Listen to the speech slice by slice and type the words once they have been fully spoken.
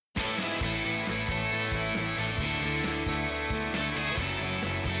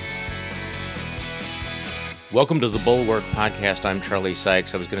Welcome to the Bulwark Podcast. I'm Charlie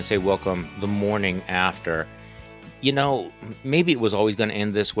Sykes. I was going to say welcome the morning after. You know, maybe it was always going to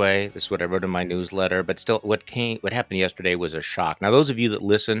end this way. This is what I wrote in my newsletter. But still, what happened yesterday was a shock. Now, those of you that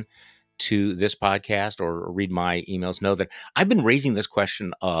listen to this podcast or read my emails know that I've been raising this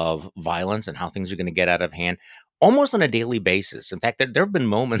question of violence and how things are going to get out of hand almost on a daily basis. In fact, there have been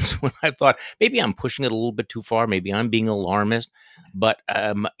moments when I thought maybe I'm pushing it a little bit too far. Maybe I'm being alarmist. But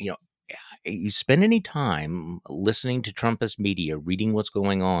you spend any time listening to Trumpist media, reading what's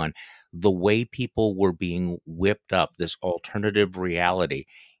going on, the way people were being whipped up, this alternative reality,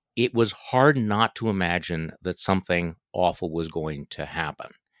 it was hard not to imagine that something awful was going to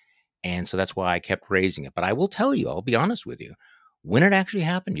happen. And so that's why I kept raising it. But I will tell you, I'll be honest with you, when it actually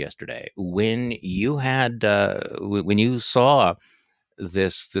happened yesterday, when you had, when you saw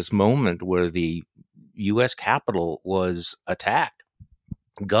this moment where the U.S. Capitol was attacked,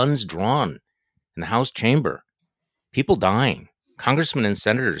 guns drawn in the House chamber, people dying, congressmen and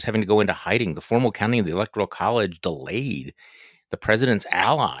senators having to go into hiding, the formal counting of the Electoral College delayed, the president's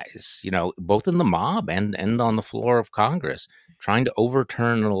allies, both in the mob and on the floor of Congress, trying to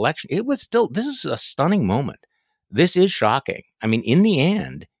overturn an election. This is a stunning moment. This is shocking. I mean, in the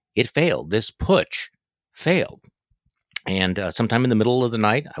end, it failed. This putsch failed. And sometime in the middle of the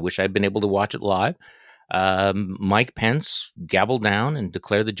night, I wish I'd been able to watch it live, Mike Pence gavelled down and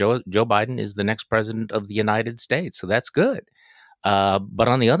declared that Joe Biden is the next president of the United States. So that's good. But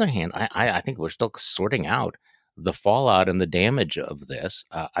on the other hand, I think we're still sorting out the fallout and the damage of this.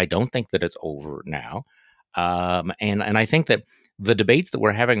 I don't think that it's over now. And I think that the debates that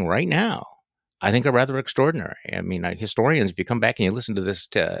we're having right now, I think are rather extraordinary. I mean, historians, if you come back and you listen to this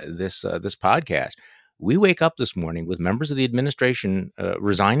podcast, we wake up this morning with members of the administration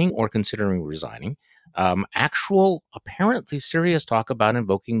resigning or considering resigning. Actual, apparently serious talk about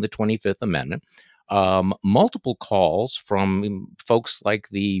invoking the 25th Amendment. Multiple calls from folks like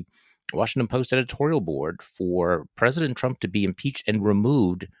the Washington Post editorial board for President Trump to be impeached and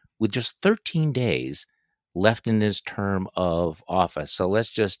removed with just 13 days left in his term of office. So let's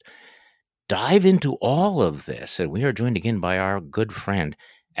just dive into all of this. And we are joined again by our good friend,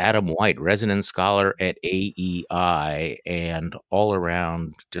 Adam White, resident scholar at AEI and all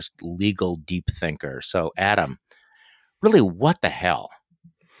around just legal deep thinker. So, Adam, really, what the hell?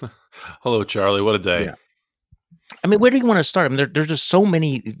 Hello, Charlie. What a day. Yeah. I mean, where do you want to start? I mean, there's just so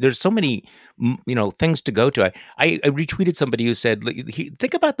many. There's so many, things to go to. I retweeted somebody who said,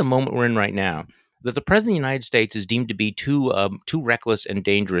 "Think about the moment we're in right now. That the president of the United States is deemed to be too reckless and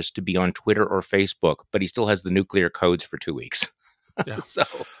dangerous to be on Twitter or Facebook, but he still has the nuclear codes for 2 weeks." Yeah. So,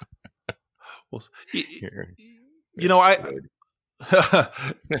 well, I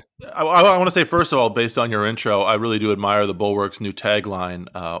want to say, first of all, based on your intro, I really do admire the Bulwark's new tagline.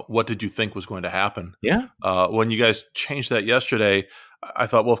 What did you think was going to happen? Yeah. When you guys changed that yesterday, I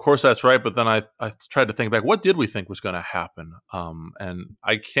thought, well, of course that's right. But then I tried to think back, what did we think was going to happen? And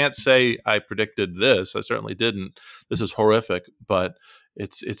I can't say I predicted this. I certainly didn't. This is horrific, but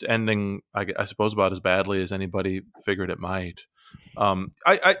it's ending, I suppose, about as badly as anybody figured it might.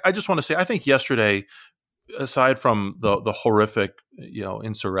 I just want to say, I think yesterday, aside from the horrific,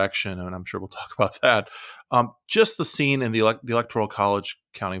 insurrection, and I'm sure we'll talk about that, just the scene in the Electoral College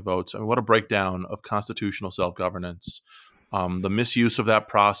counting votes. I mean, what a breakdown of constitutional self-governance, the misuse of that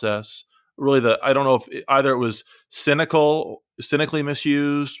process. Really, I don't know if either it was cynically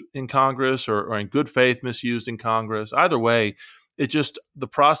misused in Congress or in good faith misused in Congress. Either way, the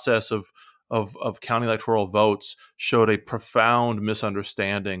process of counting electoral votes showed a profound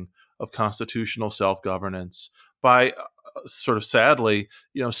misunderstanding of constitutional self-governance by sort of sadly,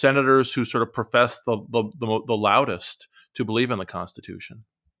 senators who sort of profess the loudest to believe in the Constitution.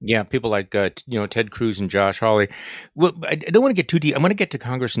 Yeah, people like Ted Cruz and Josh Hawley. Well, I don't want to get too deep. I'm going to get to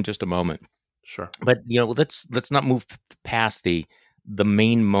Congress in just a moment. Sure, but let's not move past the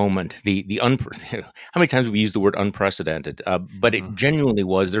main moment. How many times have we used the word unprecedented? But it genuinely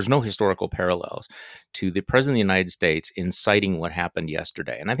was. There's no historical parallels to the president of the United States inciting what happened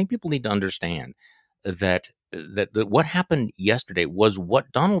yesterday, and I think people need to understand that what happened yesterday was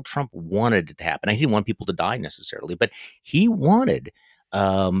what Donald Trump wanted to happen. He didn't want people to die necessarily, but he wanted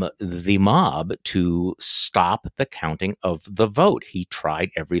the mob to stop the counting of the vote. He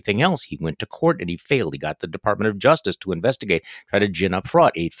tried everything else. He went to court and he failed. He got the Department of Justice to investigate, try to gin up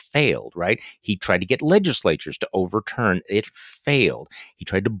fraud. It failed, right? He tried to get legislatures to overturn. It failed. He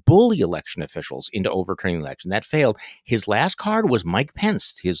tried to bully election officials into overturning the election. That failed. His last card was Mike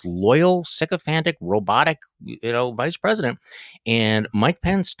Pence, his loyal, sycophantic, robotic, vice president. And Mike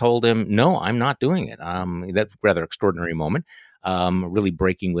Pence told him, no, I'm not doing it. That's a rather extraordinary moment. really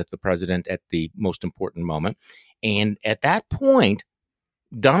breaking with the president at the most important moment. And at that point,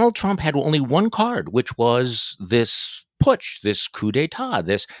 Donald Trump had only one card, which was this putsch, this coup d'etat,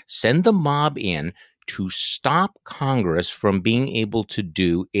 this send the mob in to stop Congress from being able to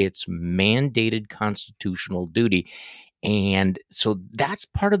do its mandated constitutional duty. And so that's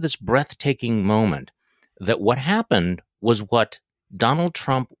part of this breathtaking moment, that what happened was what Donald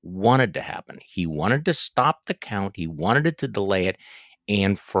Trump wanted to happen. He wanted to stop the count, he wanted it to delay it.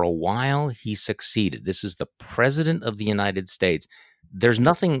 And for a while, he succeeded. This is the president of the United States. There's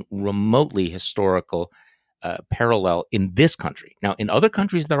nothing remotely historical parallel in this country. Now, in other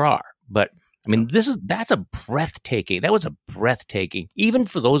countries, there are, but I Yeah. mean, that's a breathtaking. That was a breathtaking, even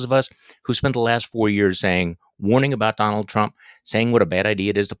for those of us who spent the last 4 years saying, warning about Donald Trump, saying what a bad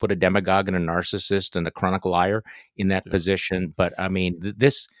idea it is to put a demagogue and a narcissist and a chronic liar in that Yeah. position. But I mean,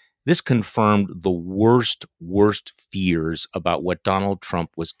 this confirmed the worst fears about what Donald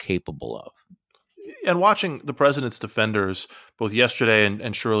Trump was capable of. And watching the president's defenders, both yesterday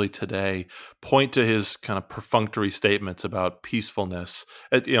and surely today, point to his kind of perfunctory statements about peacefulness.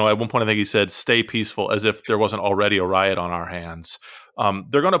 At one point, I think he said, "Stay peaceful," as if there wasn't already a riot on our hands.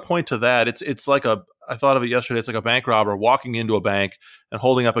 They're going to point to that. It's like I thought of it yesterday. It's like a bank robber walking into a bank and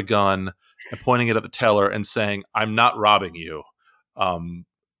holding up a gun and pointing it at the teller and saying, "I'm not robbing you."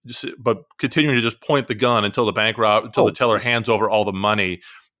 But continuing to just point the gun until until the Oh, teller hands over all the money.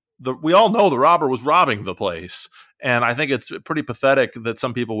 We all know the robber was robbing the place. And I think it's pretty pathetic that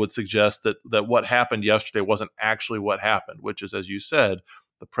some people would suggest that what happened yesterday wasn't actually what happened, which is, as you said,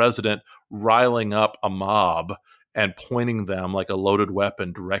 the president riling up a mob and pointing them like a loaded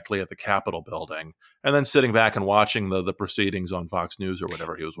weapon directly at the Capitol building, and then sitting back and watching the proceedings on Fox News or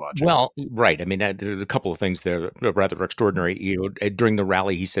whatever he was watching. well, right. I mean, there are a couple of things there that are rather extraordinary. During the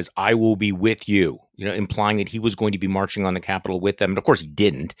rally, he says, "I will be with you," implying that he was going to be marching on the Capitol with them. And of course, he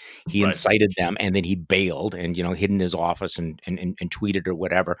didn't. He Right. incited them, and then he bailed and hid in his office and tweeted or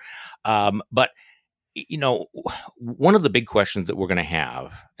whatever. But one of the big questions that we're going to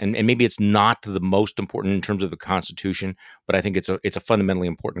have, and maybe it's not the most important in terms of the Constitution, but I think it's a fundamentally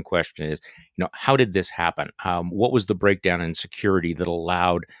important question, is, how did this happen? What was the breakdown in security that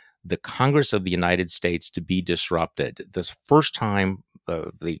allowed the Congress of the United States to be disrupted? This first time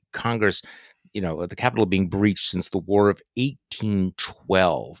the Congress, the Capitol being breached since the War of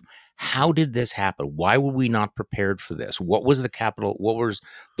 1812. How did this happen? Why were we not prepared for this? What was the Capitol? What was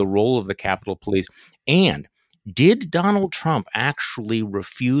the role of the Capitol Police? And did Donald Trump actually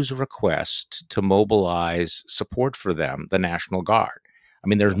refuse a request to mobilize support for them, the National Guard? I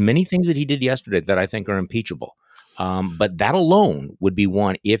mean, there's Yeah. many things that he did yesterday that I think are impeachable. But that alone would be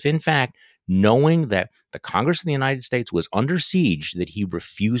one if, in fact, knowing that the Congress of the United States was under siege, that he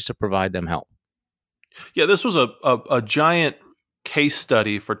refused to provide them help. Yeah, this was a giant case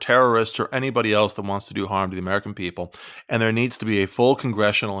study for terrorists or anybody else that wants to do harm to the American people. And there needs to be a full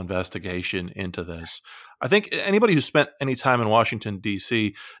congressional investigation into this. I think anybody who spent any time in Washington,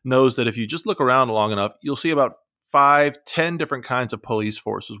 D.C. knows that if you just look around long enough, you'll see about 5, 10 different kinds of police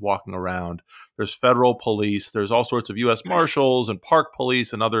forces walking around. There's federal police. There's all sorts of U.S. Marshals and Park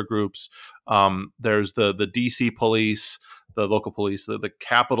Police and other groups. There's the D.C. police, the local police, the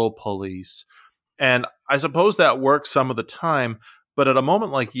Capitol Police. And I suppose that works some of the time, but at a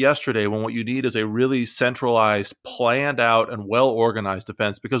moment like yesterday, when what you need is a really centralized, planned out, and well organized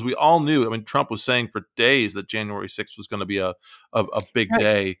defense, because we all knew, I mean, Trump was saying for days that January 6th was going to be a big Right.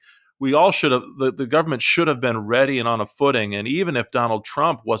 day. We all should have, the government should have been ready and on a footing. And even if Donald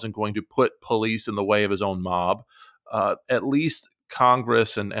Trump wasn't going to put police in the way of his own mob, at least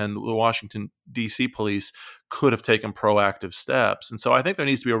Congress and the Washington, D.C. police could have taken proactive steps. And so I think there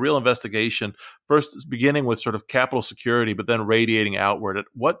needs to be a real investigation, first beginning with sort of Capitol security, but then radiating outward at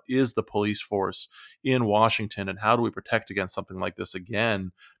what is the police force in Washington and how do we protect against something like this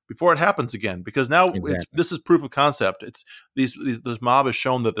again before it happens again? Because now Exactly. this is proof of concept. It's this mob has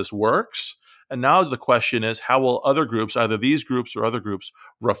shown that this works. And now the question is, how will other groups, either these groups or other groups,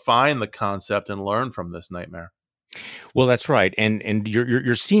 refine the concept and learn from this nightmare? Well, that's right, and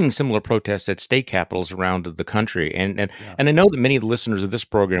you're seeing similar protests at state capitals around the country, Yeah. and I know that many of the listeners of this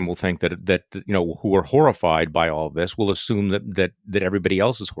program will think that who are horrified by all of this will assume that everybody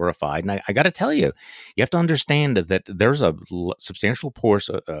else is horrified, and I got to tell you, you have to understand that there's a substantial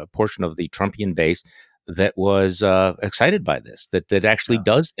portion of the Trumpian base that was excited by this, that actually Yeah.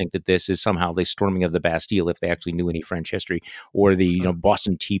 does think that this is somehow the storming of the Bastille, if they actually knew any French history, or the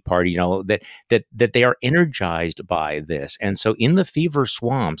Boston Tea Party, that they are energized by this. And so in the fever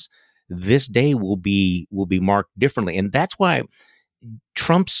swamps, this day will be marked differently. And that's why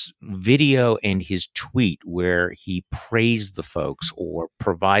Trump's video and his tweet where he praised the folks or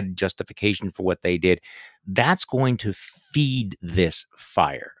provided justification for what they did, that's going to feed this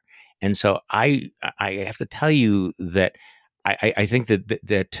fire. And so I have to tell you that I think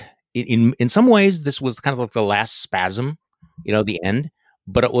that in some ways this was kind of like the last spasm, the end.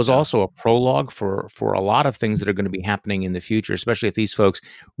 But it was Yeah. also a prologue for a lot of things that are going to be happening in the future, especially if these folks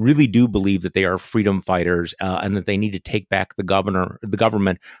really do believe that they are freedom fighters, and that they need to take back the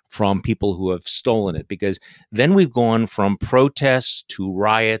government from people who have stolen it. Because then we've gone from protests to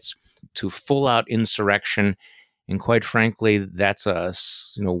riots to full out insurrection, and quite frankly, that's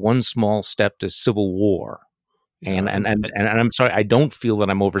one small step to civil war. Yeah. And I'm sorry, I don't feel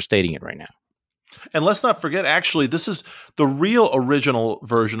that I'm overstating it right now. And let's not forget, actually, this is the real original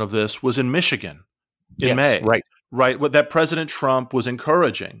version of this was in Michigan in Yes, May, right. right? What that President Trump was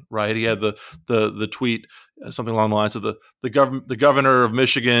encouraging, right? He had the tweet, something along the lines of the governor of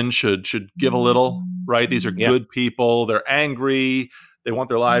Michigan should give a little, right? These are Yeah. good people. They're angry. They want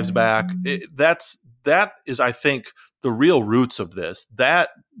their lives back. That is, I think, the real roots of this.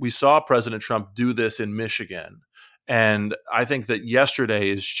 That we saw President Trump do this in Michigan. And I think that yesterday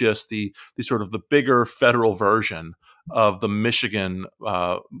is just the sort of the bigger federal version of the Michigan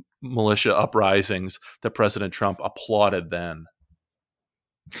militia uprisings that President Trump applauded then.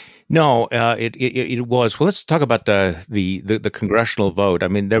 No, it was. Well, let's talk about the congressional vote. I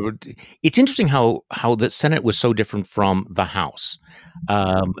mean, it's interesting how the Senate was so different from the House.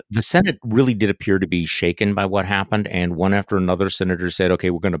 The Senate really did appear to be shaken by what happened, and one after another, senators said, "Okay,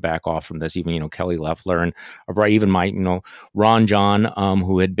 we're going to back off from this." Even Kelly Loeffler and even my Ron John,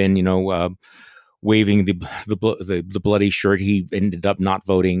 who had been waving the bloody shirt. He ended up not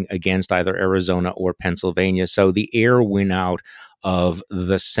voting against either Arizona or Pennsylvania. So the air went out of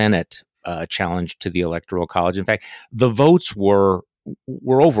the Senate challenge to the Electoral College. In fact, the votes were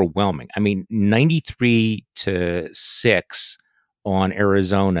overwhelming. I mean, 93-6 on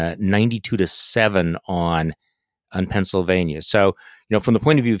Arizona, 92-7 on Pennsylvania. So, from the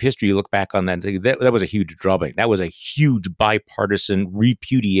point of view of history, you look back on that was a huge drubbing. That was a huge bipartisan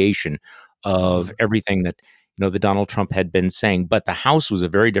repudiation of everything that that Donald Trump had been saying. But the House was a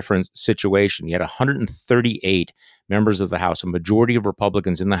very different situation. You had 138 members of the House, a majority of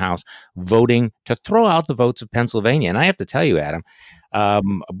Republicans in the House, voting to throw out the votes of Pennsylvania. And I have to tell you, Adam,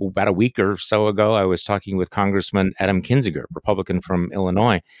 about a week or so ago, I was talking with Congressman Adam Kinzinger, Republican from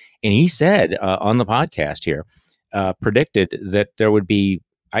Illinois, and he said on the podcast here, predicted that there would be.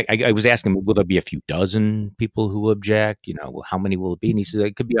 I was asking him, will there be a few dozen people who object? How many will it be? And he said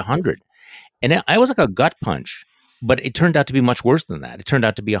it could be 100. And I was like a gut punch, but it turned out to be much worse than that. It turned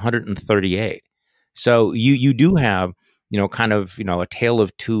out to be 138. So you do have, kind of, a tale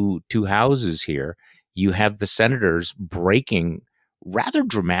of two houses here. You have the senators breaking rather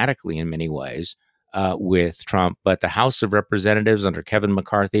dramatically in many ways with Trump, but the House of Representatives under Kevin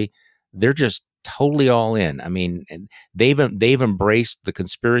McCarthy, they're just totally all in. I mean, and they've embraced the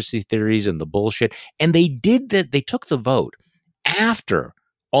conspiracy theories and the bullshit, and they did that. They took the vote after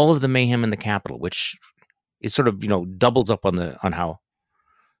all of the mayhem in the Capitol, which is sort of doubles up on how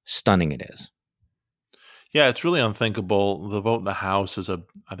stunning it is. Yeah, it's really unthinkable. The vote in the House is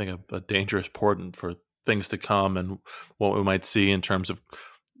I think a dangerous portent for things to come and what we might see in terms of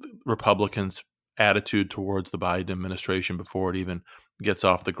Republicans' attitude towards the Biden administration before it even gets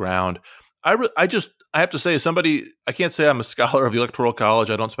off the ground. I have to say, as somebody, I can't say I'm a scholar of the Electoral College.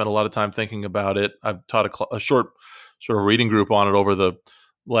 I don't spend a lot of time thinking about it. I've taught a short sort of reading group on it over the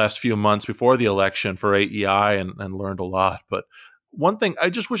last few months before the election for AEI and learned a lot. But one thing I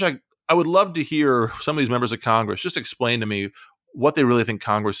just wish I would love to hear some of these members of Congress just explain to me what they really think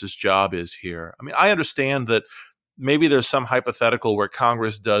Congress's job is here. I mean, I understand that maybe there's some hypothetical where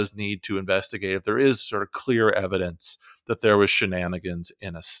Congress does need to investigate if there is sort of clear evidence that there was shenanigans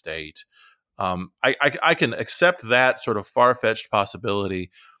in a state. I can accept that sort of far-fetched possibility,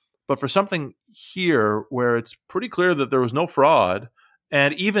 but for something here where it's pretty clear that there was no fraud,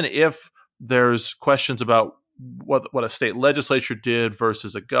 and even if there's questions about what a state legislature did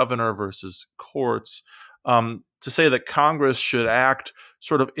versus a governor versus courts, to say that Congress should act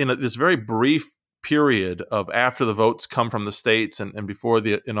sort of in this very brief period of after the votes come from the states and before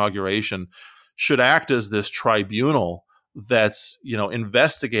the inauguration, should act as this tribunal that's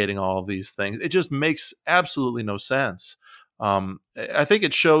investigating all of these things. It just makes absolutely no sense. I think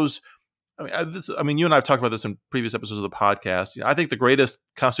it shows. I mean, you and I have talked about this in previous episodes of the podcast. I think the greatest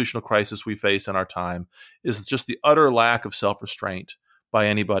constitutional crisis we face in our time is just the utter lack of self-restraint by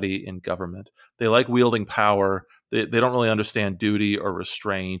anybody in government. They like wielding power. They don't really understand duty or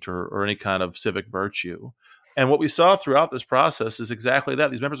restraint or any kind of civic virtue. And what we saw throughout this process is exactly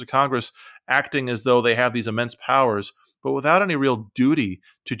that. These members of Congress acting as though they have these immense powers, but without any real duty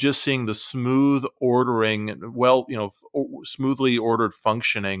to just seeing the smooth ordering, smoothly ordered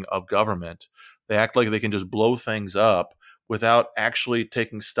functioning of government. They act like they can just blow things up without actually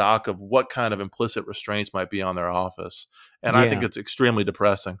taking stock of what kind of implicit restraints might be on their office. And I think Yeah. it's extremely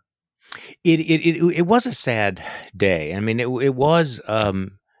depressing. It was a sad day. I mean, it was.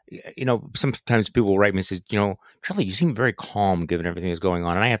 Sometimes people will write me and say, Charlie, you seem very calm given everything that's going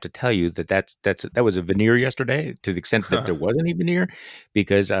on. And I have to tell you that was a veneer yesterday, to the extent that there was any veneer,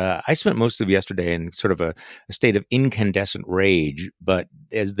 because I spent most of yesterday in sort of a state of incandescent rage. But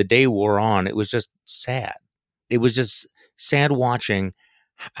as the day wore on, it was just sad. It was just sad watching,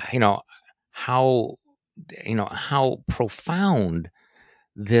 you know, how how profound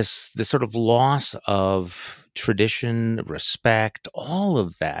this sort of loss of tradition, respect, all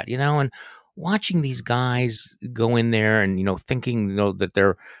of that, and watching these guys go in there and, thinking, that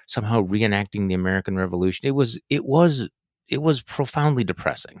they're somehow reenacting the American Revolution. It was profoundly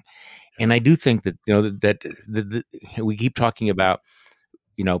depressing. And Yeah. I do think that, we keep talking about,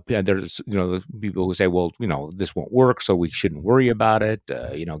 there's, the people who say, well, this won't work, so we shouldn't worry about it,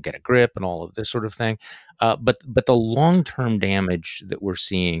 get a grip and all of this sort of thing. But the long-term damage that we're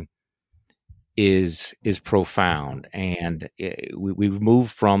seeing is profound, and we've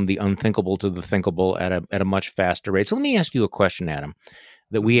moved from the unthinkable to the thinkable at a much faster rate. So let me ask you a question, Adam,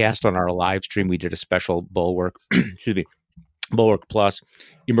 that we Mhm. asked on our live stream. We did a special Bulwark, excuse me, Bulwark Plus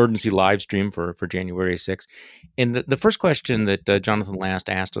emergency live stream for January 6th. And the first question that Jonathan Last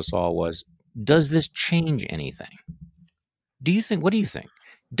asked us all was, does this change anything? What do you think?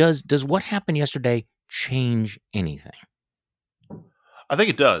 Does what happened yesterday change anything? I think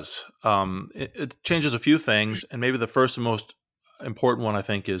it does. It changes a few things, and maybe the first and most important one I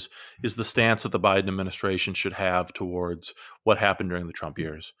think is the stance that the Biden administration should have towards what happened during the Trump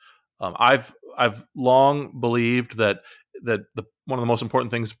years. I've long believed that one of the most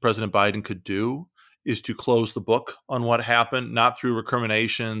important things President Biden could do is to close the book on what happened, not through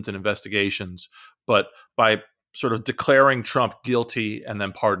recriminations and investigations, but by sort of declaring Trump guilty and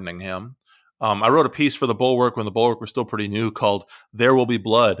then pardoning him. I wrote a piece for the Bulwark when the Bulwark was still pretty new called "There Will Be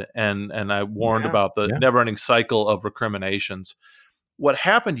Blood," and I warned Yeah, about the yeah. never-ending cycle of recriminations. What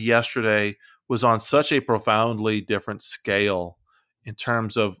happened yesterday was on such a profoundly different scale in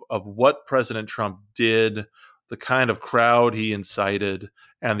terms of what President Trump did, the kind of crowd he incited,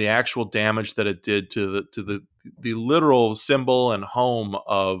 and the actual damage that it did to the literal symbol and home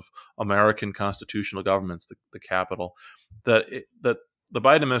of American constitutional governments, the Capitol. That the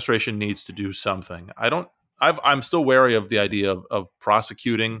Biden administration needs to do something. I'm still wary of the idea of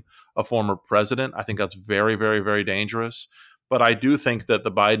prosecuting a former president. I think that's very, very, very dangerous. But I do think that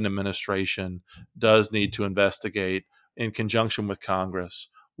the Biden administration does need to investigate in conjunction with Congress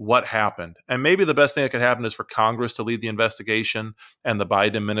what happened. And maybe the best thing that could happen is for Congress to lead the investigation and the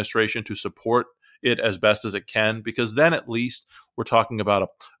Biden administration to support it as best as it can, because then at least we're talking about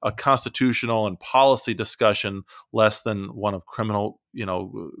a constitutional and policy discussion less than one of criminal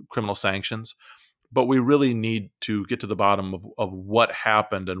sanctions. But we really need to get to the bottom of what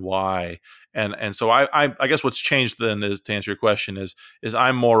happened and why. And so I guess what's changed then is, to answer your question, is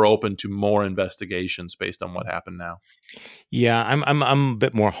I'm more open to more investigations based on what happened now. Yeah, I'm a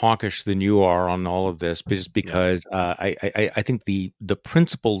bit more hawkish than you are on all of this, just Yeah. because I think the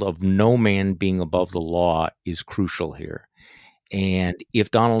principle of no man being above the law is crucial here. And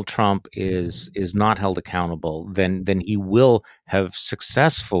if Donald Trump is not held accountable, then he will have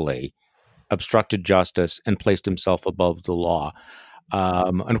successfully obstructed justice and placed himself above the law.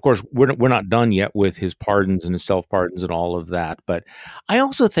 And of course, we're not done yet with his pardons and his self pardons and all of that. But I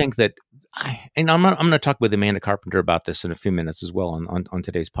also think that, I'm going to talk with Amanda Carpenter about this in a few minutes as well on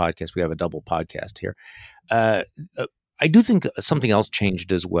today's podcast. We have a double podcast here. Uh, uh, I do think something else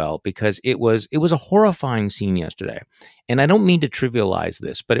changed as well, because it was a horrifying scene yesterday, and I don't mean to trivialize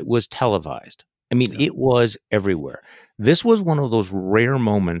this, but it was televised. I mean, Yeah. it was everywhere. This was one of those rare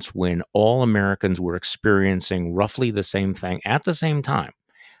moments when all Americans were experiencing roughly the same thing at the same time.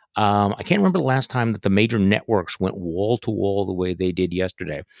 I can't remember the last time that the major networks went wall to wall the way they did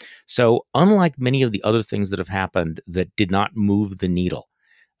yesterday. So, unlike many of the other things that have happened that did not move the needle,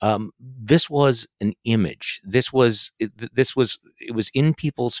 this was an image. It was in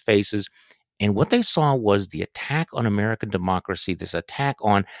people's faces, and what they saw was the attack on American democracy. This attack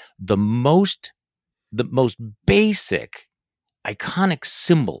on the most basic, iconic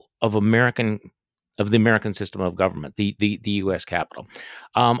symbol of the American system of government, the U.S. Capitol.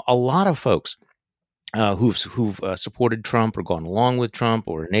 A lot of folks who've supported Trump or gone along with Trump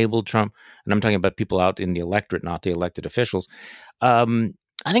or enabled Trump, and I'm talking about people out in the electorate, not the elected officials. Um,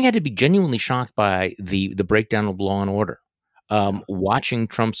 I think I had to be genuinely shocked by the breakdown of law and order. Yeah. Watching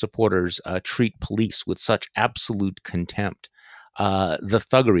Trump supporters treat police with such absolute contempt, the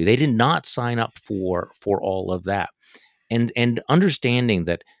thuggery. They did not sign up for all of that, and understanding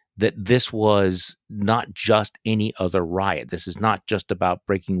that this was not just any other riot. This is not just about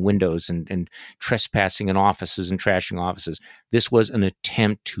breaking windows and trespassing in offices and trashing offices. This was an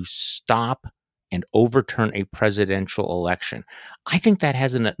attempt to stop and overturn a presidential election. I think that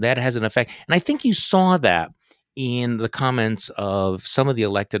has an effect, and I think you saw that in the comments of some of the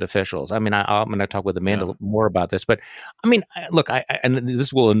elected officials. I mean, I'm going to talk with Yeah. Amanda more about this, but I mean, look, and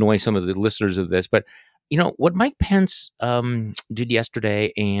this will annoy some of the listeners of this, but what Mike Pence did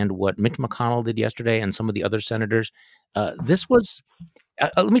yesterday, and what Mitch McConnell did yesterday, and some of the other senators. This was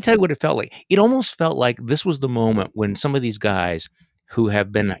Let me tell you what it felt like. It almost felt like this was the moment when some of these guys who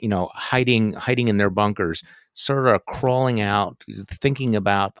have been, hiding in their bunkers, sort of crawling out, thinking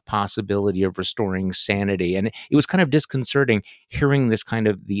about the possibility of restoring sanity. And it was kind of disconcerting hearing this kind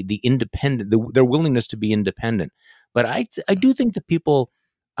of the independent, their willingness to be independent. But I do think that people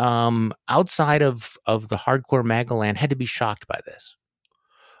outside of the hardcore MAGA land had to be shocked by this.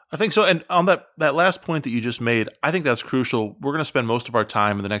 I think so. And on that last point that you just made, I think that's crucial. We're going to spend most of our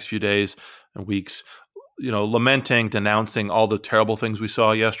time in the next few days and weeks, lamenting, denouncing all the terrible things we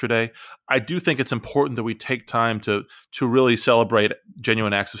saw yesterday. I do think it's important that we take time to really celebrate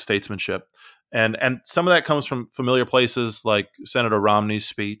genuine acts of statesmanship. And some of that comes from familiar places like Senator Romney's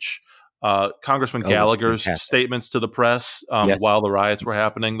speech, Congressman Oh, it was Gallagher's fantastic. statements to the press Yes, while the riots were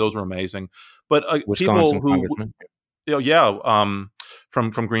happening. Those were amazing. But people Wisconsin who congressman. yeah,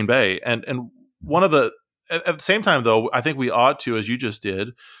 from Green Bay, and one of the at the same time though, I think we ought to, as you just did,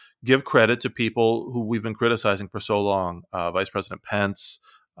 give credit to people who we've been criticizing for so long, Vice President Pence,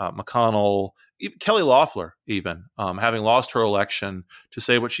 McConnell, Kelly Loeffler, even having lost her election to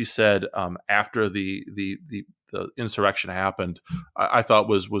say what she said after the insurrection happened, I thought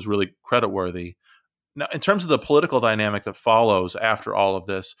was really credit worthy. Now, in terms of the political dynamic that follows after all of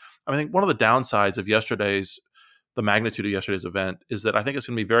this, I think one of the downsides of the magnitude of yesterday's event is that I think it's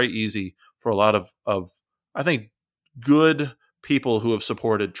going to be very easy for a lot of I think, good people who have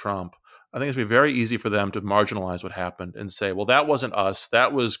supported Trump. I think it's going to be very easy for them to marginalize what happened and say, well, that wasn't us.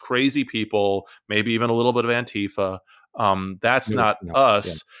 That was crazy people, maybe even a little bit of Antifa. That's No, not no, yeah.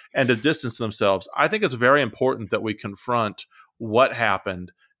 us. And to distance themselves. I think it's very important that we confront what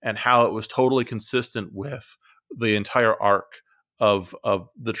happened and how it was totally consistent with the entire arc of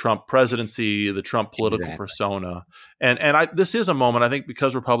the Trump presidency, the Trump political Exactly. persona. And this is a moment, I think,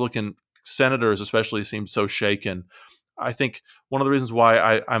 because Republican senators especially seem so shaken. I think one of the reasons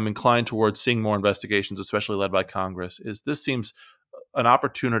why I'm inclined towards seeing more investigations, especially led by Congress, is this seems an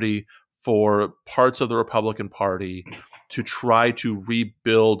opportunity for parts of the Republican Party to try to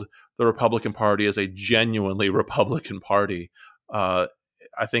rebuild the Republican Party as a genuinely Republican Party. Uh,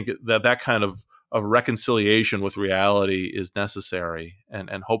 I think that kind of reconciliation with reality is necessary,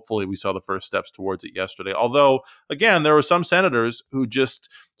 and hopefully we saw the first steps towards it yesterday. Although, again, there were some senators who just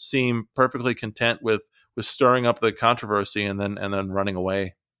seem perfectly content with stirring up the controversy and then running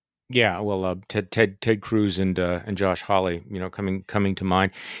away. Yeah, well, Ted Cruz and Josh Hawley, coming to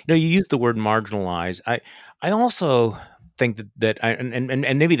mind. You used the word marginalize. I also think that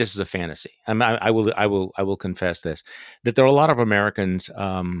and maybe this is a fantasy. I will confess this, that there are a lot of Americans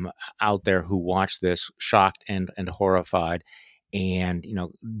out there who watch this shocked and horrified, and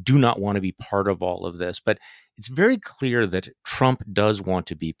do not want to be part of all of this. But it's very clear that Trump does want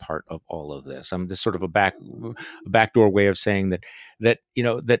to be part of all of this. This sort of a backdoor way of saying that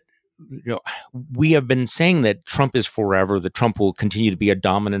we have been saying that Trump is forever, that Trump will continue to be a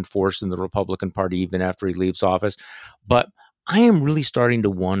dominant force in the Republican Party even after he leaves office. But I am really starting to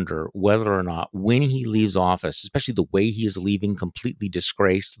wonder whether or not when he leaves office, especially the way he is leaving, completely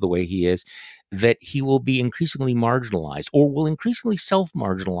disgraced the way he is, that he will be increasingly marginalized, or will increasingly self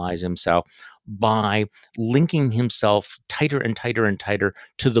marginalize himself by linking himself tighter and tighter and tighter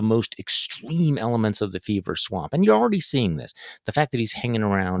to the most extreme elements of the fever swamp. And you're already seeing this. The fact that he's hanging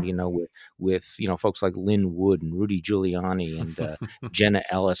around, with folks like Lynn Wood and Rudy Giuliani and Jenna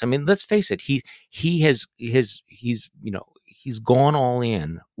Ellis. I mean, let's face it. He's gone all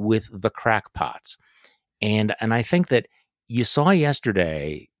in with the crackpots, and I think that you saw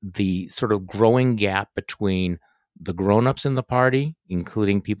yesterday the sort of growing gap between the grown-ups in the party,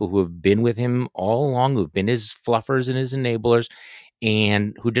 including people who have been with him all along, who've been his fluffers and his enablers,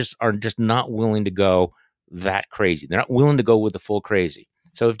 and who just are just not willing to go that crazy. They're not willing to go with the full crazy.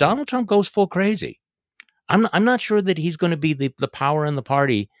 So if Donald Trump goes full crazy, I'm not sure that he's going to be the power in the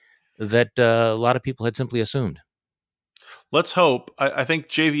party that a lot of people had simply assumed. Let's hope. I think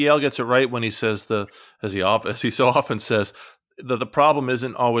JVL gets it right when he says as he so often says, that the problem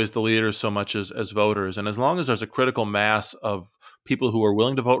isn't always the leaders so much as voters. And as long as there's a critical mass of people who are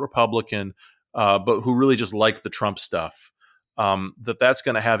willing to vote Republican, but who really just like the Trump stuff, that's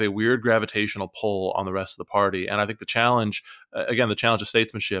going to have a weird gravitational pull on the rest of the party. And I think the challenge, again, the challenge of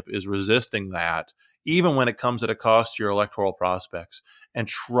statesmanship is resisting that, even when it comes at a cost to your electoral prospects, and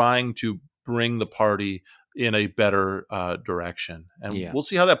trying to bring the party in a better direction. And Yeah. we'll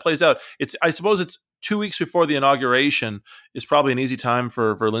see how that plays out. I suppose it's 2 weeks before the inauguration is probably an easy time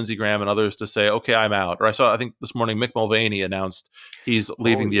for Lindsey Graham and others to say, okay, I'm out. Or I think this morning Mick Mulvaney announced he's Oh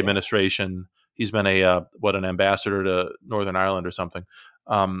leaving the yeah. administration. He's been an ambassador to Northern Ireland or something.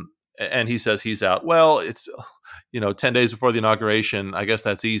 And he says he's out. Well, it's 10 days before the inauguration. I guess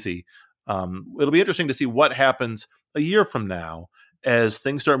that's easy. It'll be interesting to see what happens a year from now as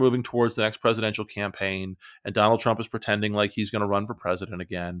things start moving towards the next presidential campaign and Donald Trump is pretending like he's going to run for president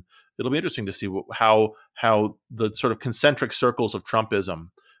again. It'll be interesting to see how the sort of concentric circles of Trumpism,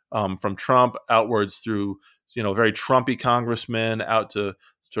 from Trump outwards through very Trumpy congressmen out to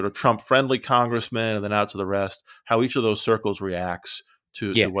sort of Trump friendly congressmen and then out to the rest, how each of those circles reacts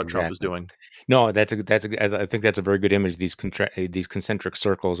Yeah, to what Trump is exactly. doing. No, I think that's a very good image. These concentric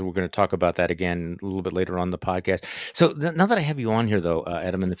circles. We're going to talk about that again a little bit later on the podcast. So now that I have you on here, though,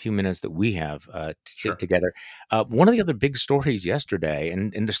 Adam, in the few minutes that we have Sure. together, one of the other big stories yesterday,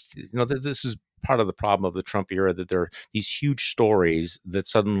 and this, this is part of the problem of the Trump era, that there are these huge stories that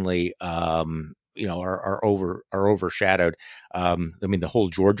suddenly are overshadowed. I mean, the whole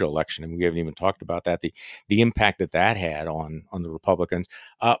Georgia election, and we haven't even talked about that. The impact that had on the Republicans.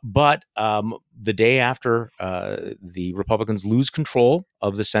 But the day after the Republicans lose control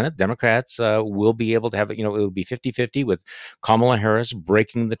of the Senate, Democrats will be able to have it. It'll be 50-50 with Kamala Harris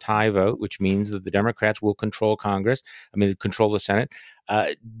breaking the tie vote, which means that the Democrats will control Congress. I mean, control the Senate.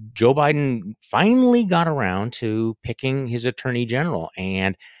 Joe Biden finally got around to picking his attorney general,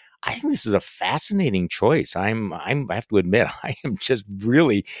 and I think this is a fascinating choice. I have to admit, I am just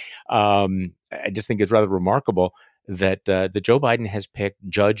really, I just think it's rather remarkable that Joe Biden has picked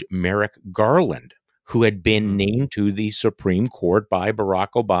Judge Merrick Garland, who had been Mm-hmm. named to the Supreme Court by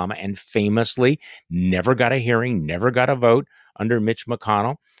Barack Obama and famously never got a hearing, never got a vote under Mitch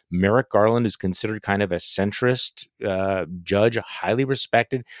McConnell. Merrick Garland is considered kind of a centrist judge, highly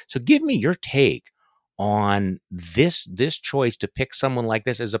respected. So give me your take on this choice to pick someone like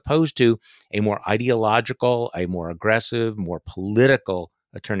this as opposed to a more ideological, a more aggressive, more political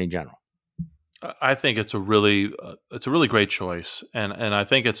attorney general. I think it's a really great choice, and I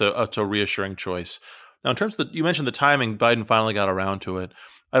think it's a reassuring choice. Now, in terms of you mentioned the timing, Biden finally got around to it.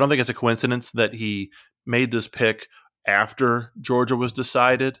 I don't think it's a coincidence that he made this pick after Georgia was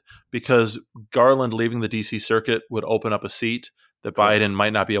decided, because Garland leaving the D.C. circuit would open up a seat that Correct. Biden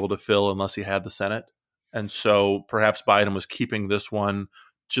might not be able to fill unless he had the Senate, and so perhaps Biden was keeping this one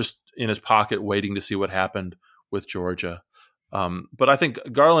just in his pocket, waiting to see what happened with Georgia. But I think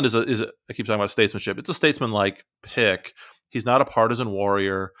Garland I keep talking about statesmanship. It's a statesman-like pick. He's not a partisan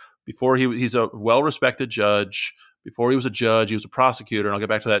warrior. He's a well-respected judge. Before he was a judge, he was a prosecutor, and I'll get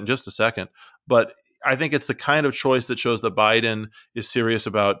back to that in just a second. But I think it's the kind of choice that shows that Biden is serious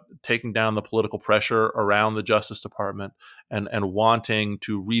about taking down the political pressure around the Justice Department and wanting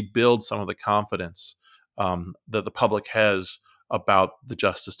to rebuild some of the confidence that the public has about the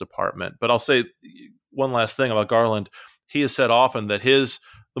Justice Department. But I'll say one last thing about Garland. He has said often that the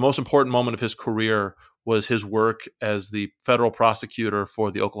most important moment of his career was his work as the federal prosecutor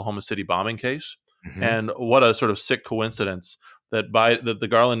for the Oklahoma City bombing case. Hmm. And what a sort of sick coincidence that the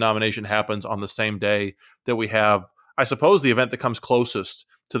Garland nomination happens on the same day that we have, I suppose, the event that comes closest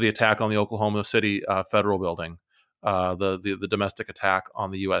to the attack on the Oklahoma City federal building, the domestic attack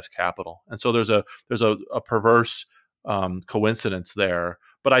on the U.S. Capitol. And so there's a perverse coincidence there.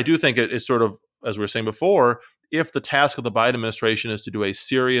 But I do think it's sort of, as we were saying before, if the task of the Biden administration is to do a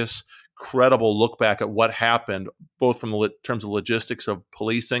serious, credible look back at what happened, both from the terms of logistics of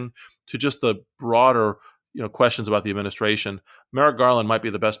policing to just the broader questions about the administration, Merrick Garland might be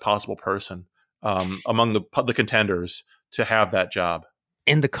the best possible person among the contenders to have that job.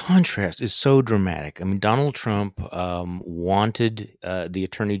 And the contrast is so dramatic. I mean, Donald Trump wanted the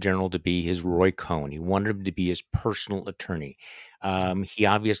attorney general to be his Roy Cohn. He wanted him to be his personal attorney. He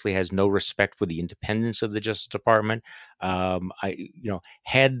obviously has no respect for the independence of the Justice Department.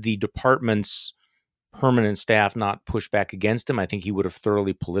 Had the department's permanent staff not pushed back against him, I think he would have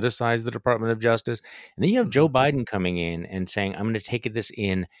thoroughly politicized the Department of Justice. And then you have Joe Mm-hmm. Biden coming in and saying, "I'm going to take this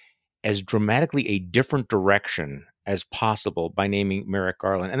in as dramatically a different direction as possible by naming Merrick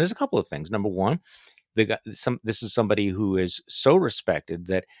Garland. And there's a couple of things. Number one, this is somebody who is so respected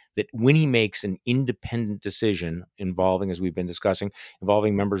that when he makes an independent decision involving, as we've been discussing,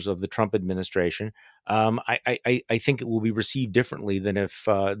 involving members of the Trump administration, I think it will be received differently than if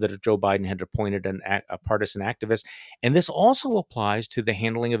Joe Biden had appointed a partisan activist. And this also applies to the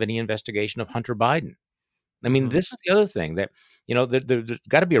handling of any investigation of Hunter Biden. I mean, Mhm. this is the other thing that, there's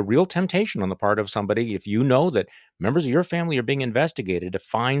got to be a real temptation on the part of somebody, if you know that members of your family are being investigated, to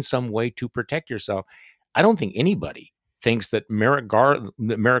find some way to protect yourself. I don't think anybody thinks that Merrick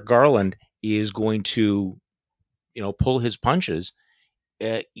Garland is going to, pull his punches,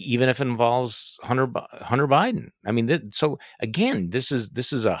 even if it involves Hunter Biden. I mean, so again, this is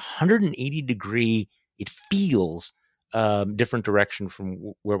 180-degree. It feels different direction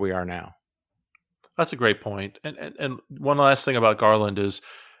from where we are now. That's a great point. And one last thing about Garland is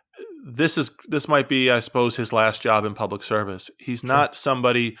this might be, I suppose, his last job in public service. He's Sure. not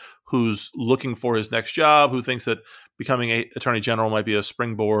somebody who's looking for his next job, who thinks that becoming a attorney general might be a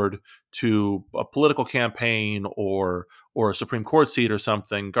springboard to a political campaign or a Supreme Court seat or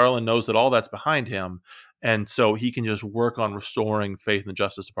something. Garland knows that all that's behind him, and so he can just work on restoring faith in the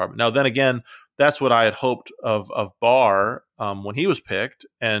Justice Department. Now, then again, that's what I had hoped of Barr when he was picked,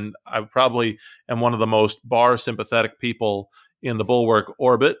 and I probably am one of the most Barr sympathetic people in the Bulwark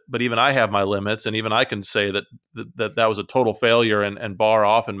orbit, but even I have my limits, and even I can say that was a total failure, and Barr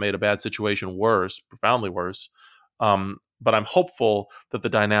often made a bad situation worse, profoundly worse. But I'm hopeful that the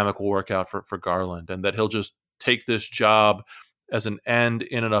dynamic will work out for Garland, and that he'll just take this job as an end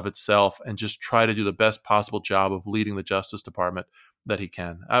in and of itself, and just try to do the best possible job of leading the Justice Department that he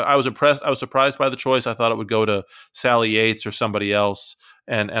can. I was impressed. I was surprised by the choice. I thought it would go to Sally Yates or somebody else,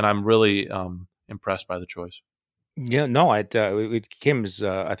 and I'm really impressed by the choice. Yeah, no, it came as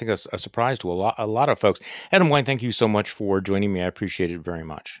I think a surprise to a lot of folks. Adam Wine, thank you so much for joining me. I appreciate it very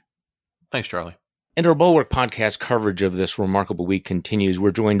much. Thanks, Charlie. And our Bulwark podcast coverage of this remarkable week continues.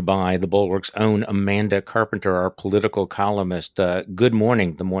 We're joined by the Bulwark's own Amanda Carpenter, our political columnist. Good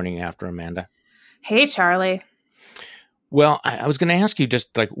morning, the morning after, Amanda. Hey, Charlie. Well, I was going to ask you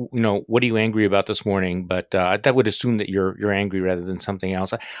just like, what are you angry about this morning? But that would assume that you're angry rather than something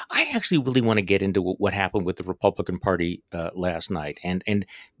else. I actually really want to get into what happened with the Republican Party last night. And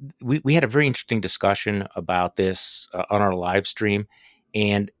we had a very interesting discussion about this on our live stream.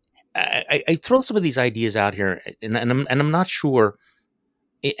 And I throw some of these ideas out here, and I'm not sure.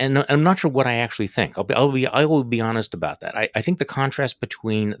 And I'm not sure what I actually think. I will be honest about that. I think the contrast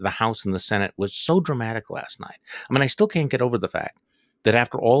between the House and the Senate was so dramatic last night. I mean, I still can't get over the fact that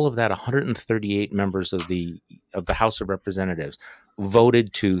after all of that, 138 members of the House of Representatives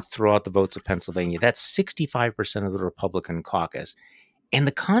voted to throw out the votes of Pennsylvania. That's 65% of the Republican caucus. And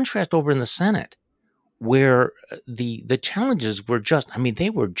the contrast over in the Senate, where the challenges were they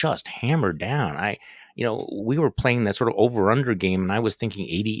were just hammered down. We were playing that sort of over-under game, and I was thinking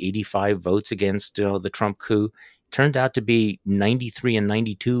 80, 85 votes against the Trump coup. Turned out to be 93 and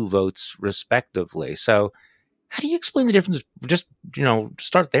 92 votes, respectively. So how do you explain the difference, just,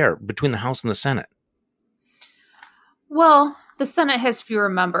 start there, between the House and the Senate? Well, the Senate has fewer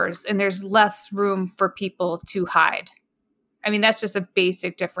members, and there's less room for people to hide. I mean, that's just a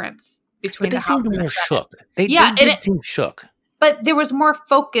basic difference between the House and the Senate. But they seemed more shook. They did seem shook. But there was more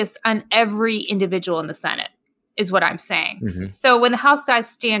focus on every individual in the Senate, is what I'm saying. Mm-hmm. So when the House guys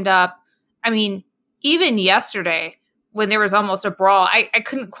stand up, I mean, even yesterday, when there was almost a brawl, I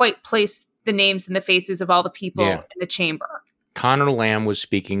couldn't quite place the names and the faces of all the people in the chamber. Connor Lamb was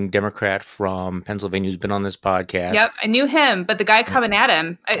speaking, Democrat from Pennsylvania, who's been on this podcast. Yep, I knew him, but the guy coming at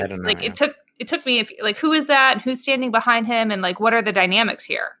him, I don't know. Like, it took me, who is that, and who's standing behind him, and what are the dynamics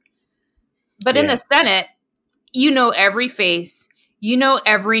here? But in the Senate, you know every face, you know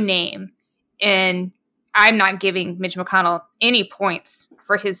every name, and I'm not giving Mitch McConnell any points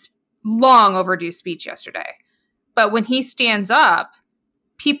for his long overdue speech yesterday. But when he stands up,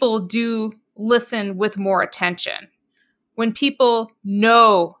 people do listen with more attention. When people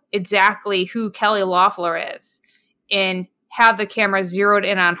know exactly who Kelly Loeffler is and have the camera zeroed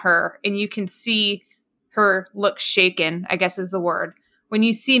in on her, and you can see her look shaken, I guess is the word. When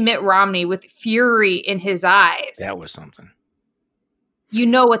you see Mitt Romney with fury in his eyes. That was something. You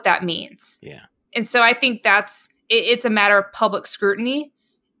know what that means. Yeah. And so I think it's a matter of public scrutiny.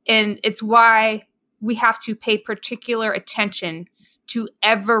 And it's why we have to pay particular attention to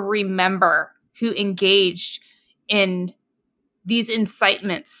every member who engaged in these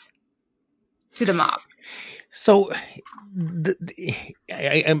incitements to the mob. So,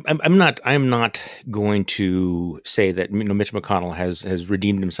 I'm not going to say that Mitch McConnell has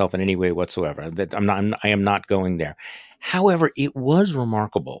redeemed himself in any way whatsoever. That I am not going there. However, it was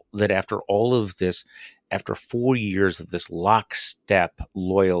remarkable that after all of this, after 4 years of this lockstep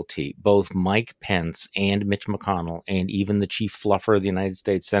loyalty, both Mike Pence and Mitch McConnell, and even the chief fluffer of the United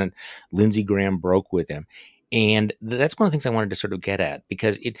States Senate, Lindsey Graham, broke with him. And that's one of the things I wanted to sort of get at,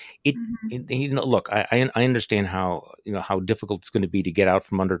 because look, I understand how difficult it's going to be to get out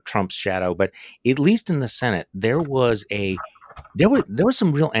from under Trump's shadow, but at least in the Senate there was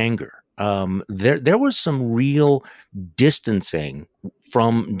some real anger. There was some real distancing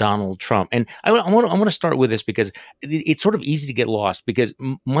from Donald Trump, and I want to start with this because it's sort of easy to get lost, because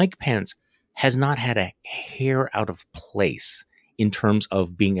Mike Pence has not had a hair out of place in terms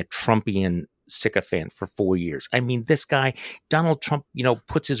of being a Trumpian sycophant for 4 years. I mean, this guy, Donald Trump,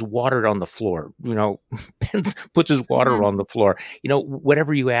 puts his water on the floor. Pence puts his water on the floor.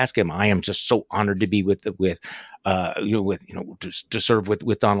 Whatever you ask him, I am just so honored to be to serve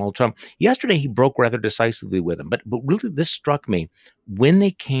with Donald Trump. Yesterday, he broke rather decisively with him, but really, this struck me when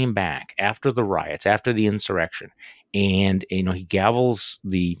they came back after the riots, after the insurrection. And he gavels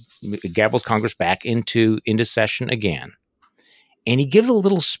Congress back into session again. And he gives a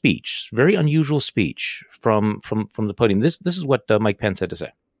little speech, very unusual speech from the podium. This is what Mike Pence had to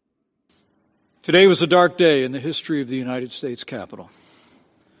say. Today was a dark day in the history of the United States Capitol.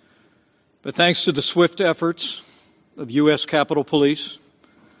 But thanks to the swift efforts of U.S. Capitol Police,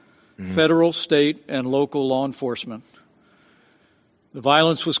 federal, state, and local law enforcement, the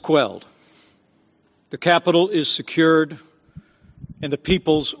violence was quelled. The Capitol is secured, and the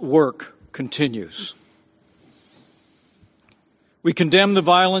people's work continues. We condemn the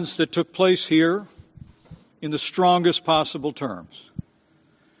violence that took place here in the strongest possible terms.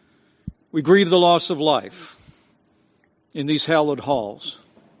 We grieve the loss of life in these hallowed halls,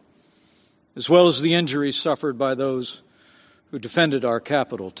 as well as the injuries suffered by those who defended our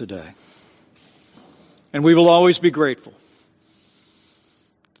Capitol today. And we will always be grateful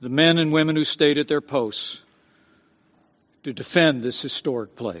to the men and women who stayed at their posts to defend this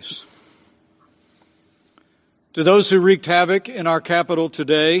historic place. To those who wreaked havoc in our Capitol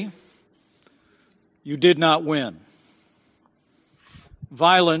today, you did not win.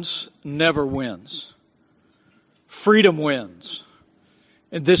 Violence never wins. Freedom wins.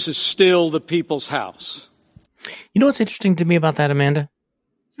 And this is still the people's house. You know what's interesting to me about that, Amanda?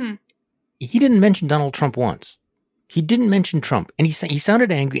 He didn't mention Donald Trump once. He didn't mention Trump, and he sounded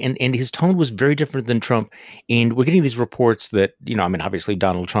angry, and his tone was very different than Trump. And we're getting these reports that, obviously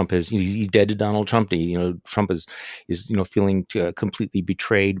Donald Trump he's dead to Donald Trump. Trump is feeling completely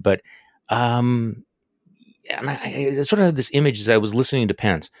betrayed. But and I sort of had this image as I was listening to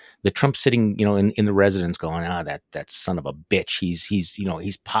Pence, that Trump sitting, in the residence going, that son of a bitch.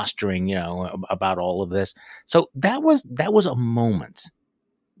 He's posturing, about all of this. So that was a moment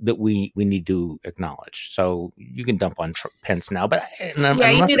that we need to acknowledge. So you can dump on Pence now, but you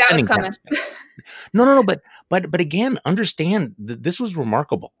knew that was coming. No. But again, understand that this was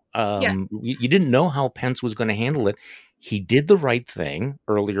remarkable. You didn't know how Pence was going to handle it. He did the right thing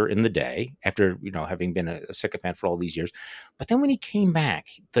earlier in the day after, having been a sycophant for all these years. But then when he came back,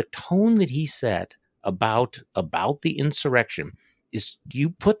 the tone that he set about the insurrection is,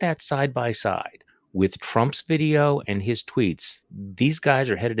 you put that side by side with Trump's video and his tweets, these guys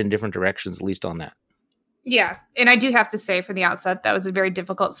are headed in different directions, at least on that. Yeah. And I do have to say from the outset, that was a very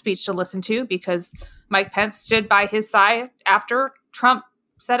difficult speech to listen to, because Mike Pence stood by his side after Trump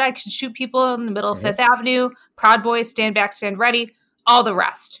said I should shoot people in the middle of Fifth Avenue, Proud Boys, stand back, stand ready, all the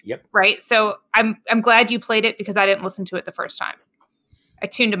rest. Yep. Right. So I'm glad you played it, because I didn't listen to it the first time. I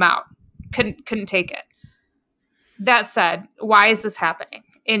tuned him out. Couldn't take it. That said, why is this happening?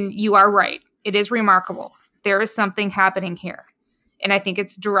 And you are right. It is remarkable. There is something happening here. And I think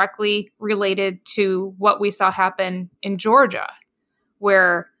it's directly related to what we saw happen in Georgia,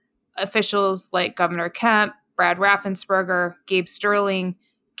 where officials like Governor Kemp, Brad Raffensperger, Gabe Sterling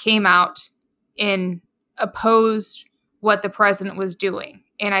came out and opposed what the president was doing.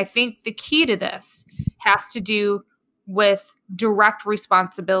 And I think the key to this has to do with direct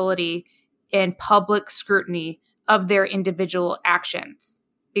responsibility and public scrutiny of their individual actions.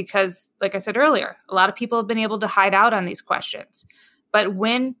 Because, like I said earlier, a lot of people have been able to hide out on these questions. But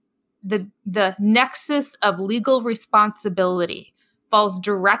when the nexus of legal responsibility falls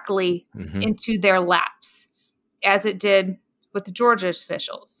directly into their laps, as it did with the Georgia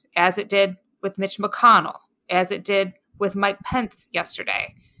officials, as it did with Mitch McConnell, as it did with Mike Pence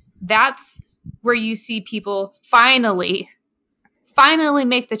yesterday, that's where you see people finally finally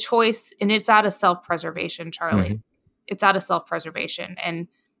make the choice, and it's out of self-preservation, Charlie. Mm-hmm. It's out of self-preservation. And,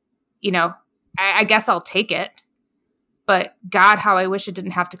 I guess I'll take it. But God, how I wish it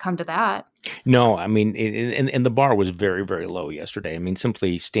didn't have to come to that. No, I mean, and the bar was very, very low yesterday. I mean,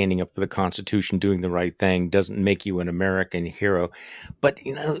 simply standing up for the Constitution, doing the right thing doesn't make you an American hero. But,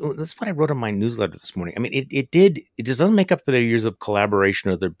 that's what I wrote in my newsletter this morning. I mean, it just doesn't make up for their years of collaboration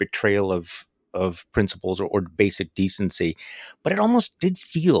or their betrayal of principles or basic decency. But it almost did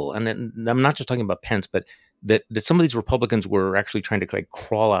feel, and I'm not just talking about Pence, but that some of these Republicans were actually trying to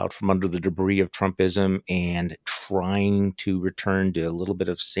crawl out from under the debris of Trumpism and trying to return to a little bit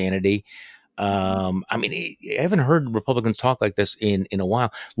of sanity. I mean, I haven't heard Republicans talk like this in a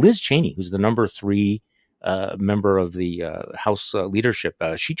while. Liz Cheney, who's the number 3 member of the House leadership,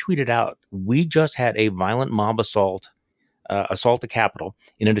 she tweeted out, "We just had a violent mob assault the Capitol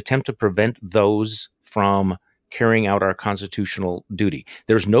in an attempt to prevent those from carrying out our constitutional duty.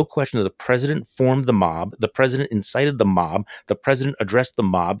 There's no question that the president formed the mob. The president incited the mob. The president addressed the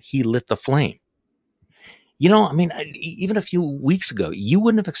mob. He lit the flame." I mean, even a few weeks ago, you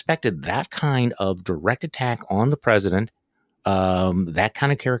wouldn't have expected that kind of direct attack on the president, that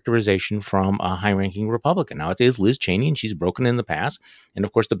kind of characterization from a high-ranking Republican. Now, it is Liz Cheney, and she's broken in the past. And,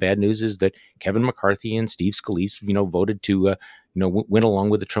 of course, the bad news is that Kevin McCarthy and Steve Scalise, voted to, went along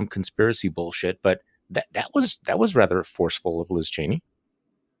with the Trump conspiracy bullshit. But that was rather forceful of Liz Cheney.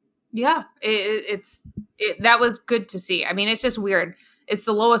 Yeah, that was good to see. I mean, it's just weird. It's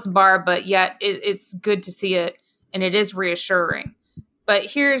the lowest bar, but yet it's good to see it, and it is reassuring. But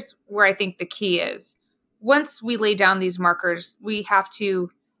here's where I think the key is. Once we lay down these markers, we have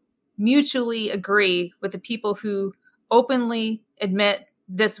to mutually agree with the people who openly admit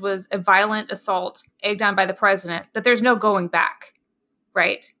this was a violent assault egged on by the president, that there's no going back,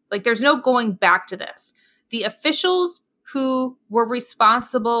 right? There's no going back to this. The officials who were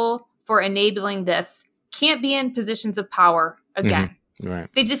responsible for enabling this can't be in positions of power again. Mm-hmm. Right.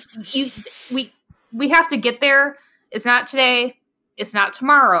 They just, we have to get there. It's not today. It's not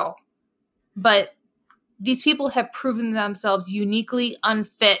tomorrow. But these people have proven themselves uniquely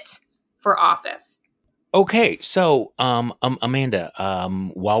unfit for office. Okay, so Amanda,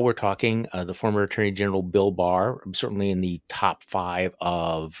 while we're talking, the former Attorney General Bill Barr, certainly in the top 5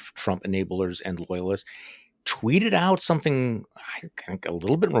 of Trump enablers and loyalists, tweeted out something I think a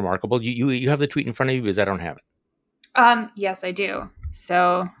little bit remarkable. You have the tweet in front of you because I don't have it. Yes, I do.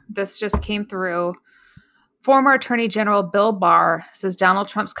 So this just came through. Former Attorney General Bill Barr says Donald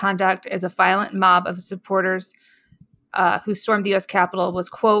Trump's conduct as a violent mob of supporters who stormed the U.S. Capitol was,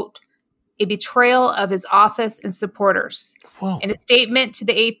 quote, a betrayal of his office and supporters. Whoa. In a statement to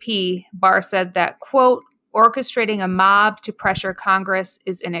the AP, Barr said that, quote, orchestrating a mob to pressure Congress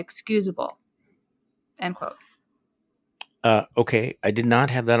is inexcusable, end quote. Okay, I did not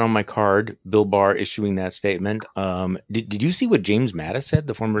have that on my card, Bill Barr issuing that statement. Did you see what James Mattis said,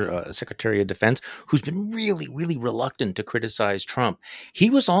 the former Secretary of Defense, who's been really, really reluctant to criticize Trump? He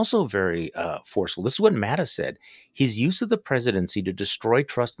was also very forceful. This is what Mattis said. His use of the presidency to destroy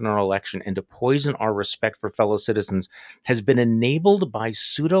trust in our election and to poison our respect for fellow citizens has been enabled by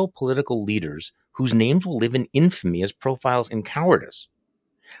pseudo-political leaders whose names will live in infamy as profiles in cowardice.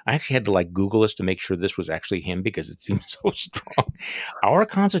 I actually had to Google this to make sure this was actually him because it seems so strong. Our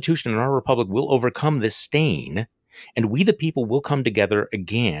Constitution and our Republic will overcome this stain, and we the people will come together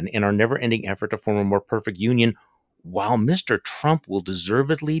again in our never-ending effort to form a more perfect union, while Mr. Trump will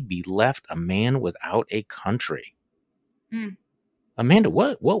deservedly be left a man without a country. Amanda,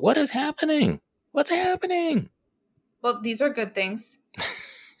 what is happening? What's happening? Well, these are good things.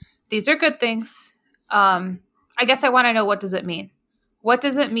 These are good things. I guess I want to know, what does it mean? What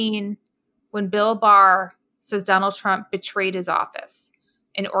does it mean when Bill Barr says Donald Trump betrayed his office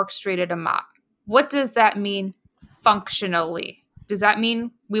and orchestrated a mob? What does that mean functionally? Does that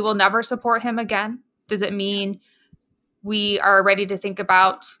mean we will never support him again? Does it mean we are ready to think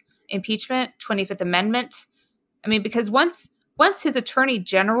about impeachment, 25th Amendment? I mean, because once his attorney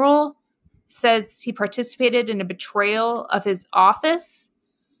general says he participated in a betrayal of his office,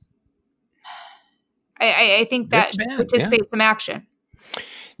 I think that should participate some action.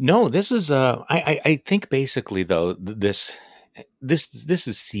 No, this is I think basically though this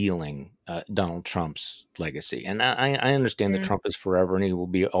is sealing Donald Trump's legacy, and I understand that Trump is forever and he will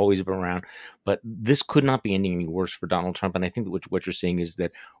be always be around, but this could not be ending any worse for Donald Trump. And I think that what you're seeing is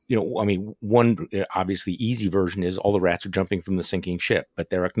that one obviously easy version is all the rats are jumping from the sinking ship, but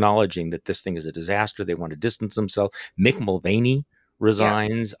they're acknowledging that this thing is a disaster. They want to distance themselves. Mick Mulvaney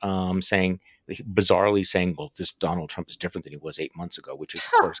resigns, bizarrely saying, well, this Donald Trump is different than he was 8 months ago, which is,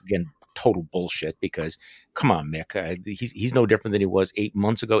 of course, again, total bullshit because, come on, Mick, he's no different than he was 8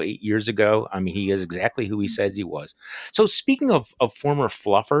 months ago, 8 years ago. I mean, he is exactly who he says he was. So speaking of former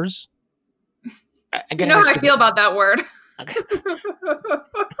fluffers, you know how I feel about that word.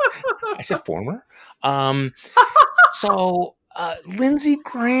 I said former. So Lindsey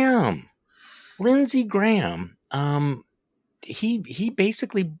Graham, he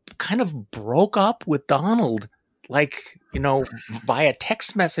basically kind of broke up with Donald, like, via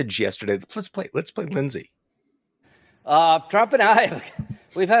text message yesterday. Let's play Lindsey. Trump and I,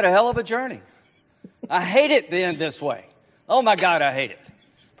 we've had a hell of a journey. I hate it to end this way. Oh my God, I hate it.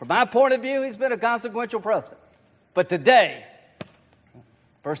 From my point of view, he's been a consequential president. But today,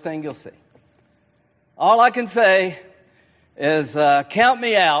 first thing you'll see. All I can say is count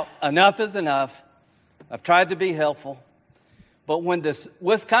me out. Enough is enough. I've tried to be helpful. But when the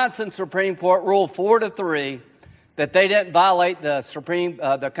Wisconsin Supreme Court ruled 4-3 that they didn't violate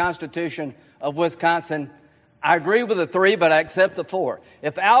the Constitution of Wisconsin, I agree with the 3, but I accept the 4.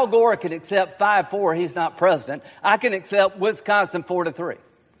 If Al Gore can accept 5-4, he's not president. I can accept Wisconsin 4-3.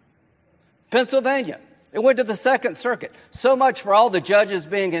 Pennsylvania, it went to the Second Circuit. So much for all the judges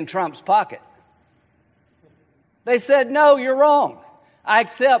being in Trump's pocket. They said, no, you're wrong. I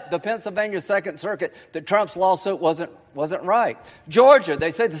accept the Pennsylvania Second Circuit that Trump's lawsuit wasn't right. Georgia,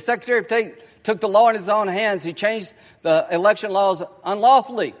 they said the Secretary of State took the law in his own hands. He changed the election laws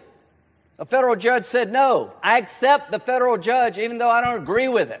unlawfully. A federal judge said, no, I accept the federal judge even though I don't agree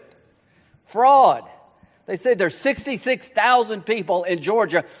with it. Fraud. They said there's 66,000 people in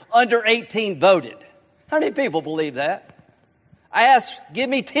Georgia under 18 voted. How many people believe that? I asked, give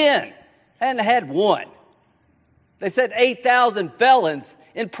me 10. I hadn't had one. They said 8,000 felons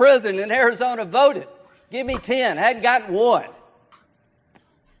in prison in Arizona voted. Give me 10. I hadn't gotten one.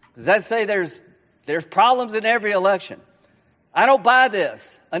 Does that say there's problems in every election? I don't buy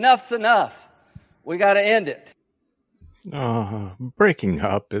this. Enough's enough. We got to end it. Breaking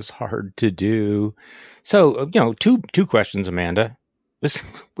up is hard to do. So, two questions, Amanda. Was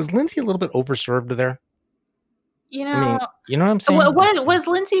Lindsey a little bit overserved there? You know, I mean, you know what I'm saying? Was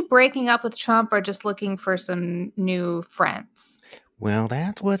Lindsey breaking up with Trump or just looking for some new friends? Well,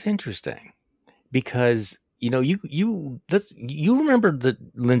 that's what's interesting, because you remember the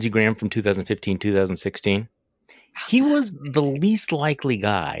Lindsey Graham from 2015, 2016. He was the least likely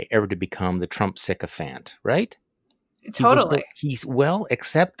guy ever to become the Trump sycophant, right? Totally.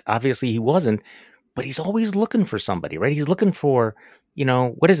 Except obviously he wasn't, but he's always looking for somebody, right? He's looking for,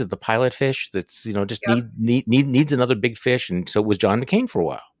 what is it? The pilot fish that's, just needs another big fish. And so it was John McCain for a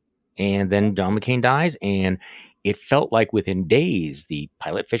while. And then John McCain dies. And it felt like within days, the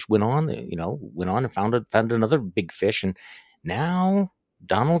pilot fish went on and found another big fish. And now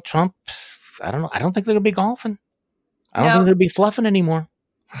Donald Trump, I don't know. I don't think they're going to be golfing. I don't think they'll be fluffing anymore.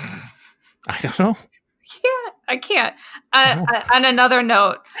 I don't know. Yeah, I can't. On another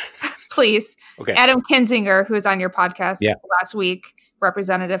note, please, okay. Adam Kinzinger, who was on your podcast last week,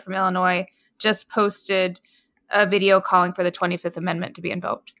 representative from Illinois, just posted a video calling for the 25th Amendment to be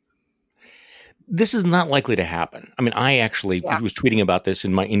invoked. This is not likely to happen. I mean, I actually was tweeting about this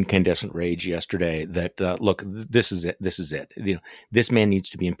in my incandescent rage yesterday that, look, this is it. This is it. This man needs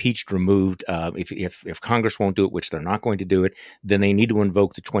to be impeached, removed. If Congress won't do it, which they're not going to do it, then they need to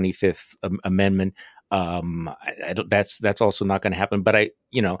invoke the 25th Amendment. That's also not going to happen. But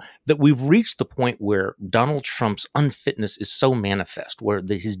that we've reached the point where Donald Trump's unfitness is so manifest, where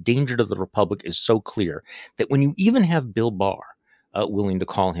his danger to the Republic is so clear that when you even have Bill Barr willing to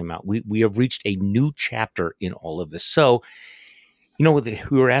call him out, we have reached a new chapter in all of this. So, we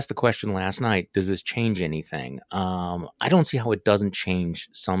were asked the question last night: does this change anything? I don't see how it doesn't change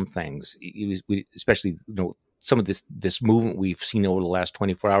some things, especially some of this movement we've seen over the last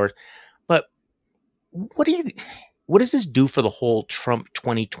 24 hours. But what does this do for the whole Trump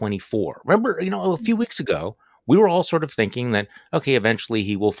 2024? Remember, a few weeks ago, we were all sort of thinking that, okay, eventually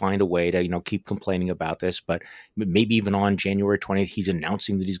he will find a way to, keep complaining about this, but maybe even on January 20th, he's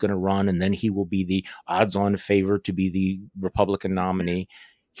announcing that he's going to run, and then he will be the odds-on favorite to be the Republican nominee.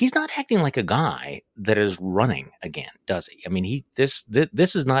 He's not acting like a guy that is running again, does he? I mean, this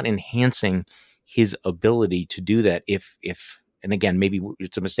is not enhancing his ability to do that. And again, maybe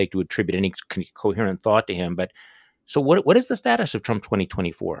it's a mistake to attribute any coherent thought to him. But so what is the status of Trump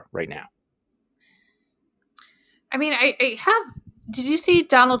 2024 right now? I mean, did you see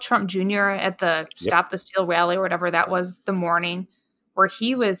Donald Trump Jr. at the Stop the Steal rally or whatever that was the morning where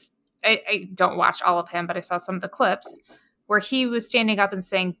he was, I don't watch all of him, but I saw some of the clips where he was standing up and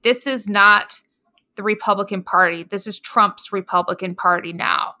saying, this is not the Republican Party. This is Trump's Republican Party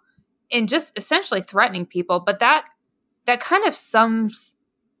now. And just essentially threatening people. But that kind of sums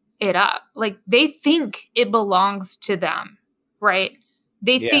it up. Like, they think it belongs to them, right?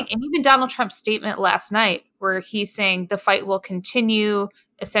 They think, and even Donald Trump's statement last night, where he's saying the fight will continue,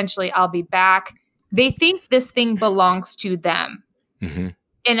 essentially, I'll be back. They think this thing belongs to them. Mm-hmm.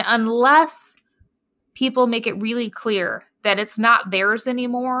 And unless people make it really clear that it's not theirs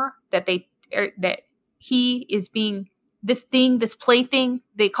anymore, that he is being, this plaything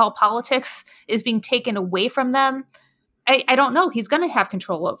they call politics is being taken away from them, I don't know. He's going to have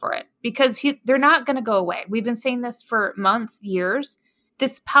control over it because they're not going to go away. We've been saying this for months, years.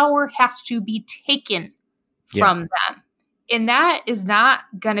 This power has to be taken from them. And that is not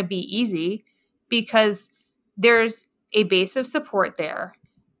going to be easy because there's a base of support there.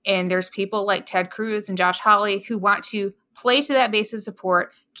 And there's people like Ted Cruz and Josh Hawley who want to play to that base of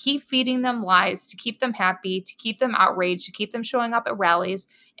support, keep feeding them lies, to keep them happy, to keep them outraged, to keep them showing up at rallies.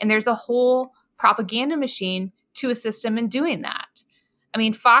 And there's a whole propaganda machine to assist them in doing that. I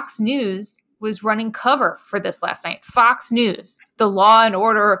mean, Fox News was running cover for this last night. Fox News, the law and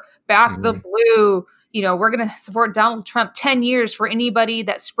order, back the blue, we're going to support Donald Trump 10 years for anybody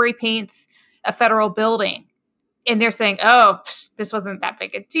that spray paints a federal building. And they're saying, this wasn't that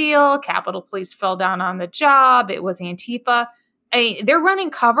big a deal. Capitol Police fell down on the job. It was Antifa. They're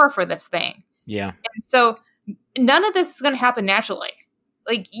running cover for this thing. Yeah. And so none of this is going to happen naturally.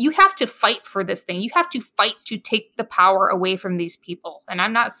 Like, you have to fight for this thing. You have to fight to take the power away from these people. And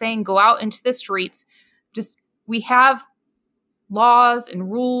I'm not saying go out into the streets. Just, we have laws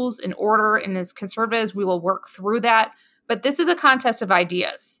and rules and order. And as conservatives, we will work through that. But this is a contest of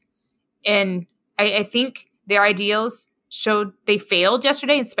ideas. And I think their ideals showed they failed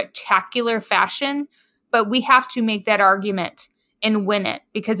yesterday in spectacular fashion. But we have to make that argument and win it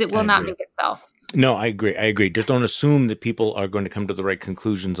because it will not make itself. No, I agree. Just don't assume that people are going to come to the right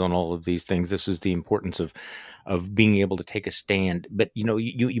conclusions on all of these things. This is the importance of being able to take a stand. But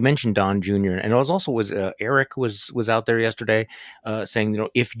you mentioned Don Jr. and it was Eric was out there yesterday saying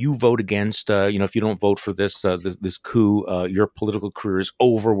if you vote against if you don't vote for this coup, your political career is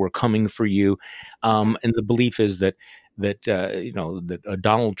over. We're coming for you. And the belief is that a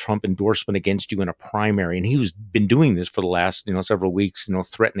Donald Trump endorsement against you in a primary, and he's been doing this for the last several weeks,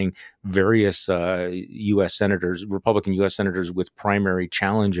 threatening various U.S. senators, Republican U.S. senators, with primary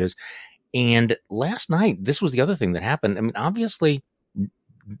challenges. And last night, this was the other thing that happened. I mean, obviously,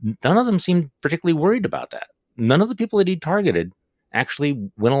 none of them seemed particularly worried about that. None of the people that he targeted actually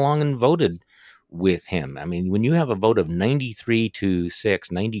went along and voted with him. I mean, when you have a vote of 93-6,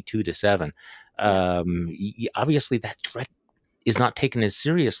 92-7. Obviously, that threat is not taken as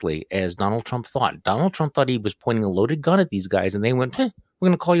seriously as Donald Trump thought. Donald Trump thought he was pointing a loaded gun at these guys, and they went, "We're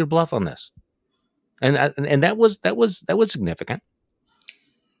going to call your bluff on this," and that was significant.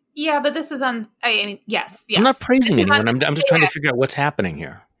 Yeah, but this is on. I mean, yes. I'm not praising anyone. I'm just trying to figure out what's happening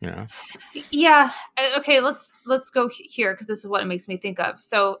here. Yeah. Okay. Let's go here because this is what it makes me think of.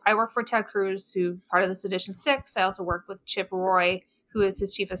 So I work for Ted Cruz, who part of the Sedition 6. I also work with Chip Roy, who is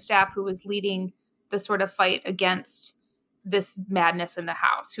his chief of staff, who was leading the sort of fight against this madness in the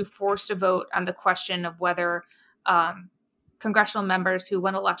House, who forced a vote on the question of whether congressional members who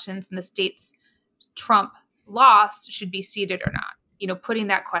won elections in the states Trump lost should be seated or not. Putting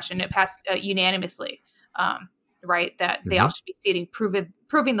that question, it passed unanimously, right? That they all should be seating,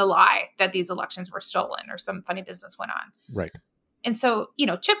 proving the lie that these elections were stolen or some funny business went on. Right. And so,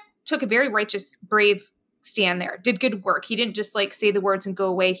 Chip took a very righteous, brave stand there, did good work. He didn't just say the words and go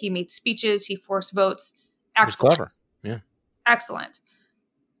away. He made speeches. He forced votes. Excellent. Clever. Yeah. Excellent.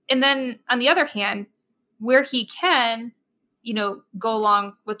 And then on the other hand, where he can, go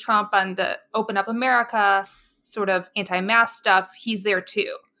along with Trump on the open up America sort of anti-mask stuff, he's there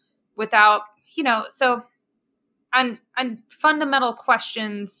too. Without, so on fundamental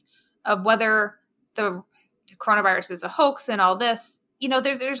questions of whether the coronavirus is a hoax and all this,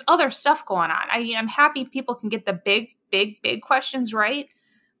 there's other stuff going on. I'm happy people can get the big questions right,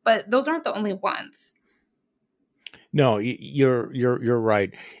 but those aren't the only ones. No, you're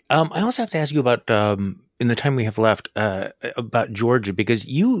right. I also have to ask you about in the time we have left about Georgia, because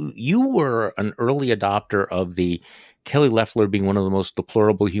you were an early adopter of the Kelly Loeffler being one of the most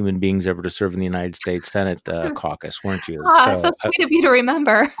deplorable human beings ever to serve in the United States Senate caucus, weren't you? So sweet of you to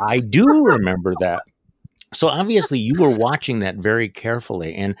remember. I do remember that. So obviously you were watching that very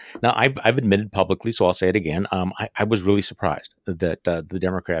carefully. And now I've admitted publicly, so I'll say it again. I was really surprised that the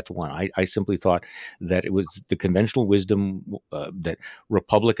Democrats won. I simply thought that it was the conventional wisdom that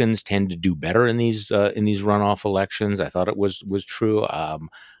Republicans tend to do better in these runoff elections. I thought it was true.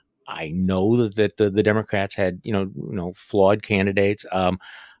 I know that the Democrats had flawed candidates.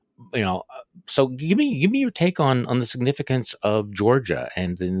 So give me your take on the significance of Georgia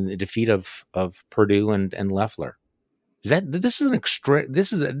and the defeat of Purdue and Loeffler. This is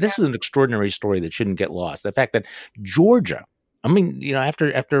an extraordinary story that shouldn't get lost. The fact that Georgia, I mean,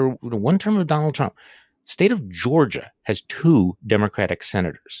 after one term of Donald Trump, state of Georgia has 2 Democratic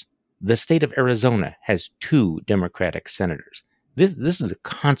senators. The state of Arizona has 2 Democratic senators. This is a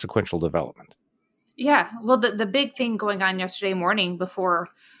consequential development. Yeah. Well, the big thing going on yesterday morning before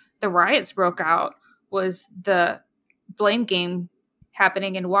the riots broke out was the blame game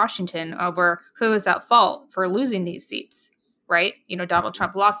happening in Washington over who is at fault for losing these seats, right? Donald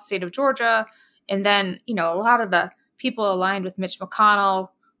Trump lost the state of Georgia. And then, a lot of the people aligned with Mitch McConnell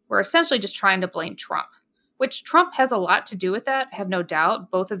were essentially just trying to blame Trump, which Trump has a lot to do with that. I have no doubt.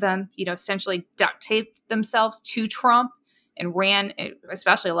 Both of them, essentially duct taped themselves to Trump and ran,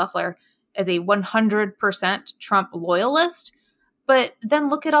 especially Loeffler, as a 100% Trump loyalist. But then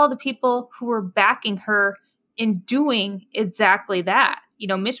look at all the people who were backing her in doing exactly that.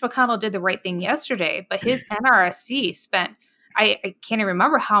 Mitch McConnell did the right thing yesterday, but his NRSC spent, I can't even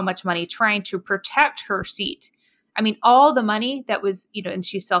remember how much money trying to protect her seat. I mean, all the money that was, and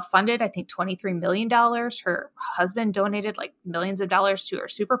she self-funded, I think $23 million. Her husband donated like millions of dollars to her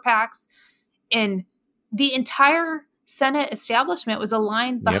super PACs. And the entire Senate establishment was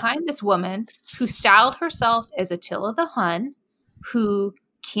aligned behind this woman who styled herself as Attila the Hun, who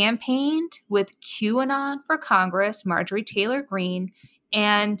campaigned with QAnon for Congress, Marjorie Taylor Greene,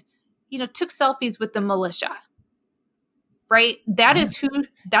 and, took selfies with the militia. Right? That's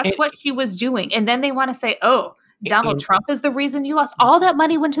what she was doing. And then they want to say, oh, Donald Trump is the reason you lost. All that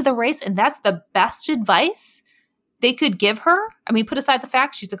money went to the race, and that's the best advice they could give her. I mean, put aside the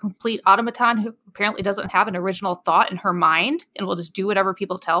fact she's a complete automaton who apparently doesn't have an original thought in her mind and will just do whatever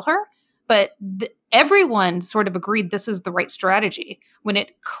people tell her. But everyone sort of agreed this was the right strategy when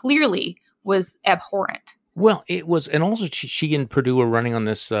it clearly was abhorrent. Well, it was, and also she and Purdue are running on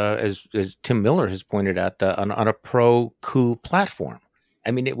this, as Tim Miller has pointed out, on a pro-coup platform.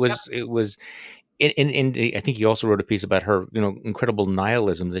 I mean, it was, and I think he also wrote a piece about her, incredible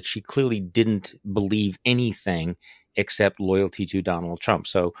nihilism, that she clearly didn't believe anything except loyalty to Donald Trump.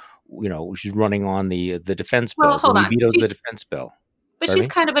 So, she's running on the defense bill. Well, hold on. He vetoes the defense bill. But she's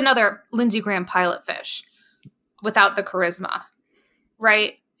kind of another Lindsey Graham pilot fish without the charisma,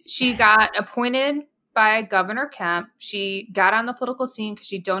 right? She got appointed by Governor Kemp. She got on the political scene because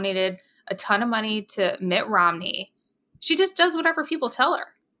she donated a ton of money to Mitt Romney. She just does whatever people tell her.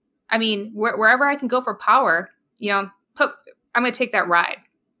 I mean, wherever I can go for power, I'm going to take that ride.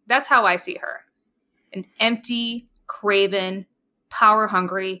 That's how I see her. An empty, craven,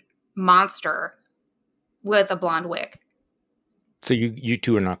 power-hungry monster with a blonde wig. So you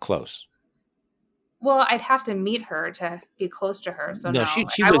two are not close. Well, I'd have to meet her to be close to her. So no, she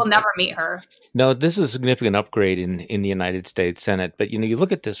I will never meet her. No, this is a significant upgrade in the United States Senate. But, you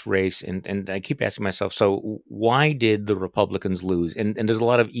look at this race and I keep asking myself, so why did the Republicans lose? And there's a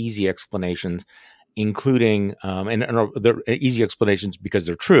lot of easy explanations, including and they're easy explanations because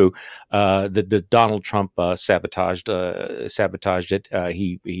they're true. That Donald Trump sabotaged it.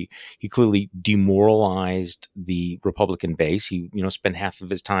 He clearly demoralized the Republican base. He spent half of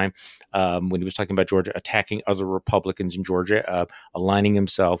his time when he was talking about Georgia attacking other Republicans in Georgia, aligning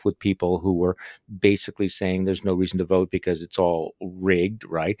himself with people who were basically saying there's no reason to vote because it's all rigged.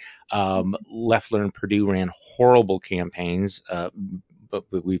 Right? Loeffler and Purdue ran horrible campaigns, but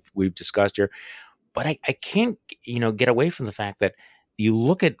we've discussed here. But I can't, get away from the fact that you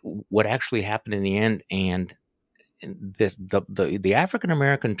look at what actually happened in the end, and the African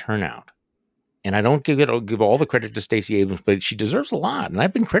American turnout. And I don't give all the credit to Stacey Abrams, but she deserves a lot. And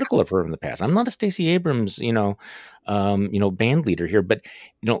I've been critical of her in the past. I'm not a Stacey Abrams, band leader here, but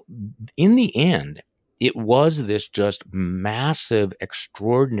in the end, it was this just massive,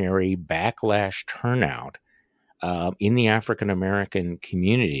 extraordinary backlash turnout in the African American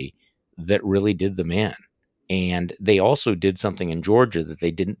community that really did them in. And they also did something in Georgia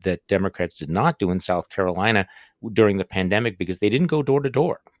that Democrats did not do in South Carolina during the pandemic, because they didn't go door to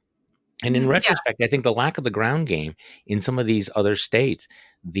door. And in retrospect, I think the lack of the ground game in some of these other states,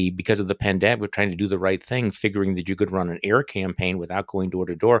 because of the pandemic, we're trying to do the right thing, figuring that you could run an air campaign without going door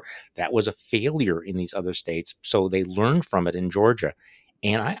to door. That was a failure in these other states. So they learned from it in Georgia.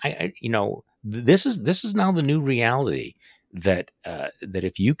 And this is now the new reality. That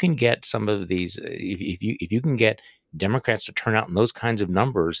if you can get some of these, if you can get Democrats to turn out in those kinds of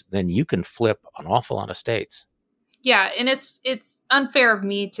numbers, then you can flip an awful lot of states. Yeah, and it's unfair of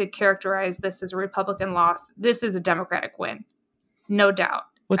me to characterize this as a Republican loss. This is a Democratic win, no doubt.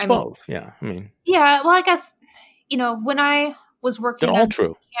 Well, it's I mean, both. Yeah. I mean, yeah, well, I guess, when I was they're working all on true.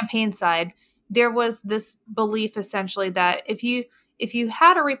 the campaign side, there was this belief essentially that if you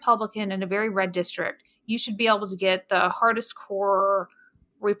had a Republican in a very red district, you should be able to get the hardest core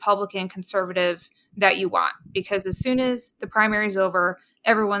Republican conservative that you want, because as soon as the primary is over,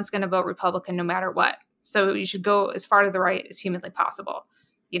 everyone's going to vote Republican no matter what. So you should go as far to the right as humanly possible.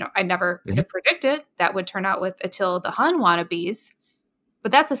 I never could have predicted that would turn out with Attila the Hun wannabes,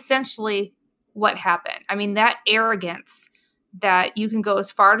 but that's essentially what happened. I mean, that arrogance that you can go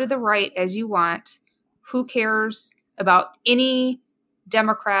as far to the right as you want. Who cares about any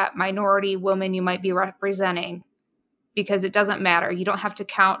Democrat, minority, woman you might be representing? Because it doesn't matter. You don't have to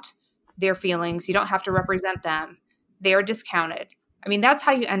count their feelings. You don't have to represent them. They are discounted. I mean, that's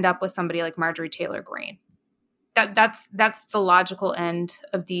how you end up with somebody like Marjorie Taylor Greene. That's the logical end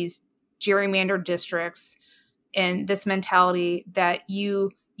of these gerrymandered districts, and this mentality that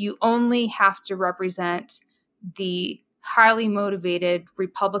you only have to represent the highly motivated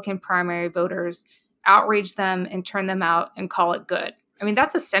Republican primary voters, outrage them and turn them out and call it good. I mean,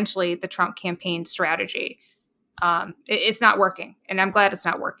 that's essentially the Trump campaign strategy. It's not working, and I'm glad it's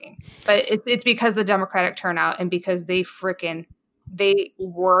not working. But it's because the Democratic turnout and because they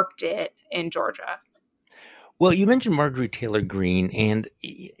worked it in Georgia. Well, you mentioned Marjorie Taylor Greene, and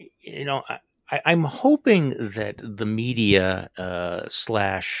I'm hoping that the media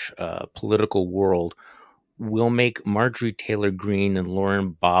slash political world will make Marjorie Taylor Greene and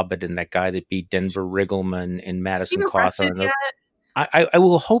Lauren Bobbitt and that guy that beat Denver Riggleman and Madison Cawthorn. I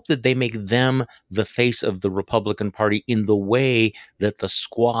will hope that they make them the face of the Republican Party in the way that the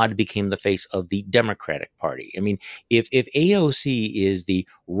Squad became the face of the Democratic Party. I mean, if AOC is the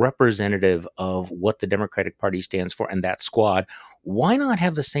representative of what the Democratic Party stands for and that Squad, why not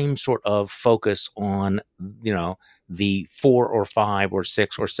have the same sort of focus on, the 4 or 5 or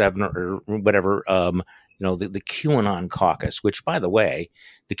 6 or 7 or whatever, the QAnon caucus, which, by the way,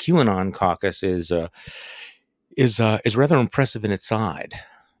 the QAnon caucus is rather impressive in its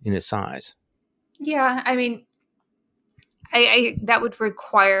size. Yeah, I mean, I that would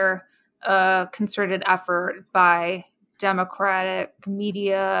require a concerted effort by Democratic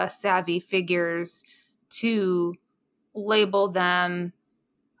media savvy figures to label them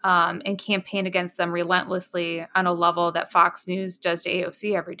and campaign against them relentlessly on a level that Fox News does to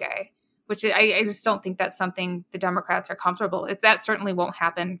AOC every day, which I just don't think that's something the Democrats are comfortable with. That certainly won't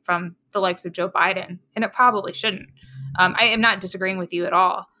happen from the likes of Joe Biden, and it probably shouldn't. I am not disagreeing with you at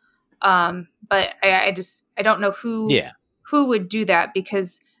all. But I don't know who would do that,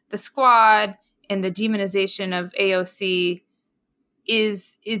 because the Squad and the demonization of AOC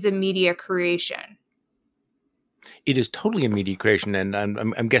is a media creation. It is totally a media creation, and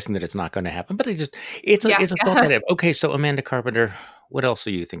I'm guessing that it's not going to happen. But it's a thought that okay. So Amanda Carpenter, what else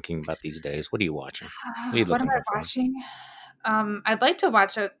are you thinking about these days? What are you watching? What am I watching? I'd like to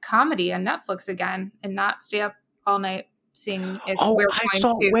watch a comedy on Netflix again and not stay up all night seeing if we're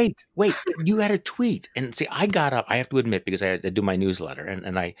going to. Wait, you had a tweet, and see, I got up, I have to admit, because I had to do my newsletter,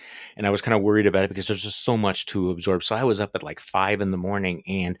 and I was kind of worried about it because there's just so much to absorb. So I was up at like 5 a.m,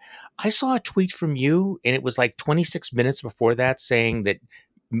 and I saw a tweet from you, and it was like 26 minutes before that saying that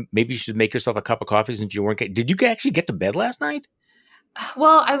maybe you should make yourself a cup of coffee since you weren't. Did you actually get to bed last night?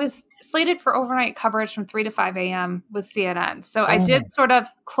 Well, I was slated for overnight coverage from 3 to 5 a.m. with CNN. So I did sort of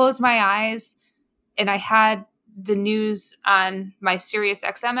close my eyes, and I had the news on my Sirius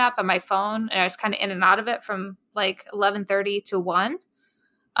XM app on my phone, and I was kind of in and out of it from like 11:30 to 1.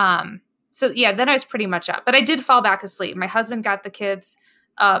 So yeah, then I was pretty much up, but I did fall back asleep. My husband got the kids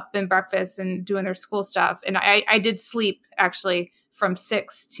up and breakfast and doing their school stuff, and I did sleep actually from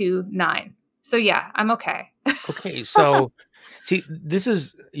 6 to 9. So yeah, I'm okay. Okay, so see,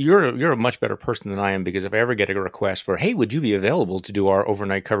 you're a much better person than I am, because if I ever get a request for, hey, would you be available to do our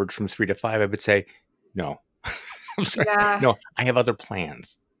overnight coverage from 3 to 5, I would say no. I'm sorry. Yeah. No, I have other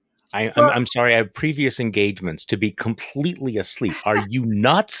plans. I'm sorry. I have previous engagements to be completely asleep. Are you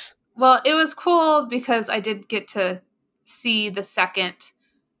nuts? Well, it was cool because I did get to see the second,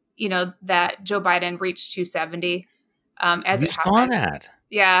 that Joe Biden reached 270 as you it happened. Saw that.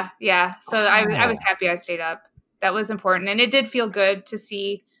 Yeah. So I was happy I stayed up. That was important. And it did feel good to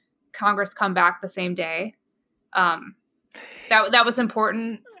see Congress come back the same day. That was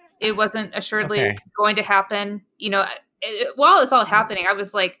important. It wasn't assuredly going to happen. While it's all happening, I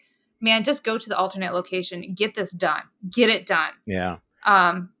was like, man, just go to the alternate location, get this done, get it done. Yeah.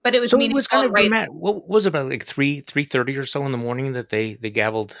 But it was meaningful. It was kind of dramatic. What was it, about like 3:30 or so in the morning that they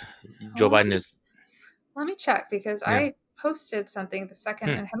gabbled Joe Biden is? Let me check, because I posted something the second,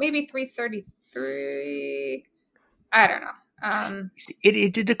 and maybe 3:33. I don't know.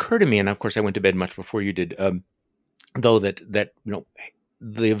 It did occur to me, and of course I went to bed much before you did, though, that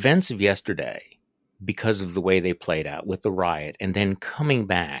the events of yesterday, because of the way they played out with the riot, and then coming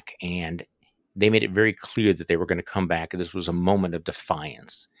back, and they made it very clear that they were going to come back. This was a moment of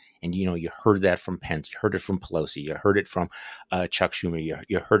defiance. And, you heard that from Pence, you heard it from Pelosi, you heard it from Chuck Schumer,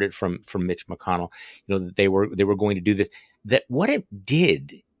 you heard it from Mitch McConnell, that they were going to do this. That what it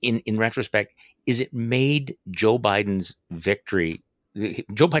did in retrospect is it made Joe Biden's victory.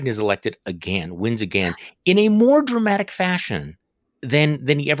 Joe Biden is elected again, wins again in a more dramatic fashion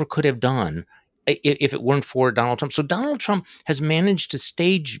than he ever could have done if it weren't for Donald Trump. So Donald Trump has managed to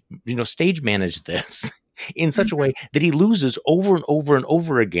stage manage this in such a way that he loses over and over and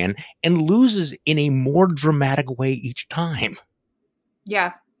over again, and loses in a more dramatic way each time.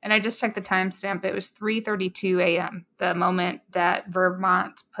 Yeah. And I just checked the timestamp. It was 3:32 a.m., the moment that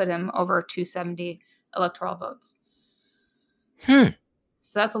Vermont put him over 270 electoral votes. So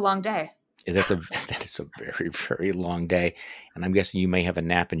that's a long day. That is a very, very long day. And I'm guessing you may have a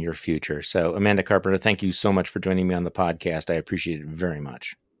nap in your future. So Amanda Carpenter, thank you so much for joining me on the podcast. I appreciate it very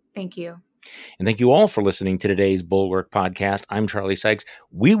much. Thank you. And thank you all for listening to today's Bulwark podcast. I'm Charlie Sykes.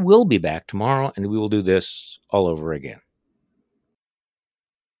 We will be back tomorrow, and we will do this all over again.